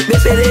is I need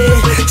pepe,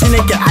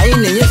 Chineke, I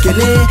ain't a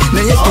yakele,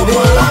 Nayakele.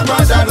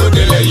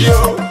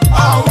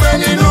 How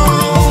many no?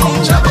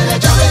 Jabele,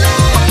 jabele,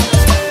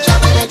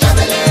 jabele,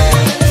 jabele,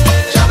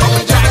 jabele,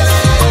 jabele,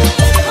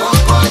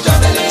 oh,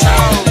 jabele,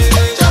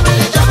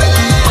 jabele, jabele,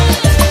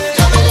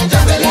 jabele,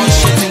 jabele, one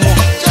shit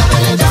more,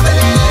 jabele,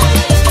 jabele,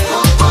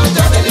 oh,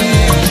 jabele.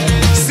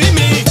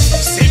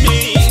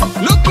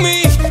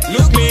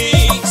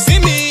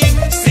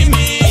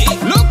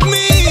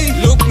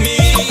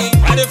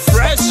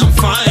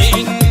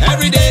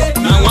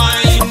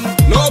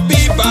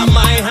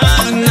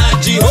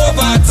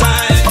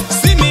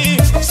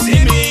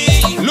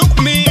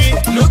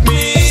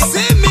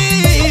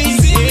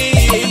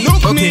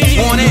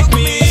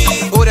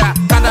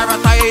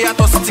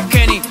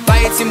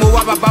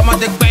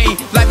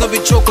 Life no be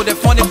choke, the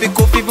funny big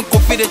coffee, even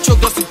coffee the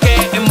choke just to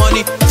get the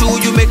money. Do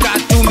you make her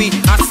do me?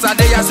 As I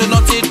day, so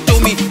nothing do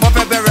me. Up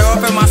a berry,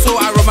 up a my soul,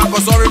 I roll my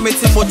cause sorry,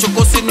 meeting but you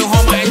go see no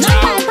home.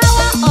 Not by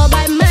power or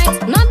by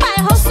might, not by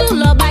hustle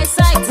or by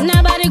sight.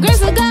 Now by the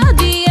grace of God,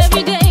 the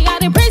everyday, I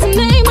the praise His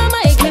name, Mama,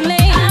 I can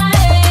lay.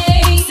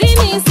 See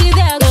me, see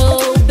there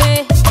go,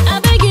 babe. I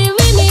beg you,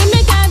 really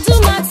make I do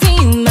my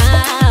thing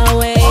my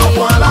way.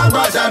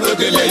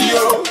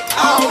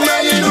 How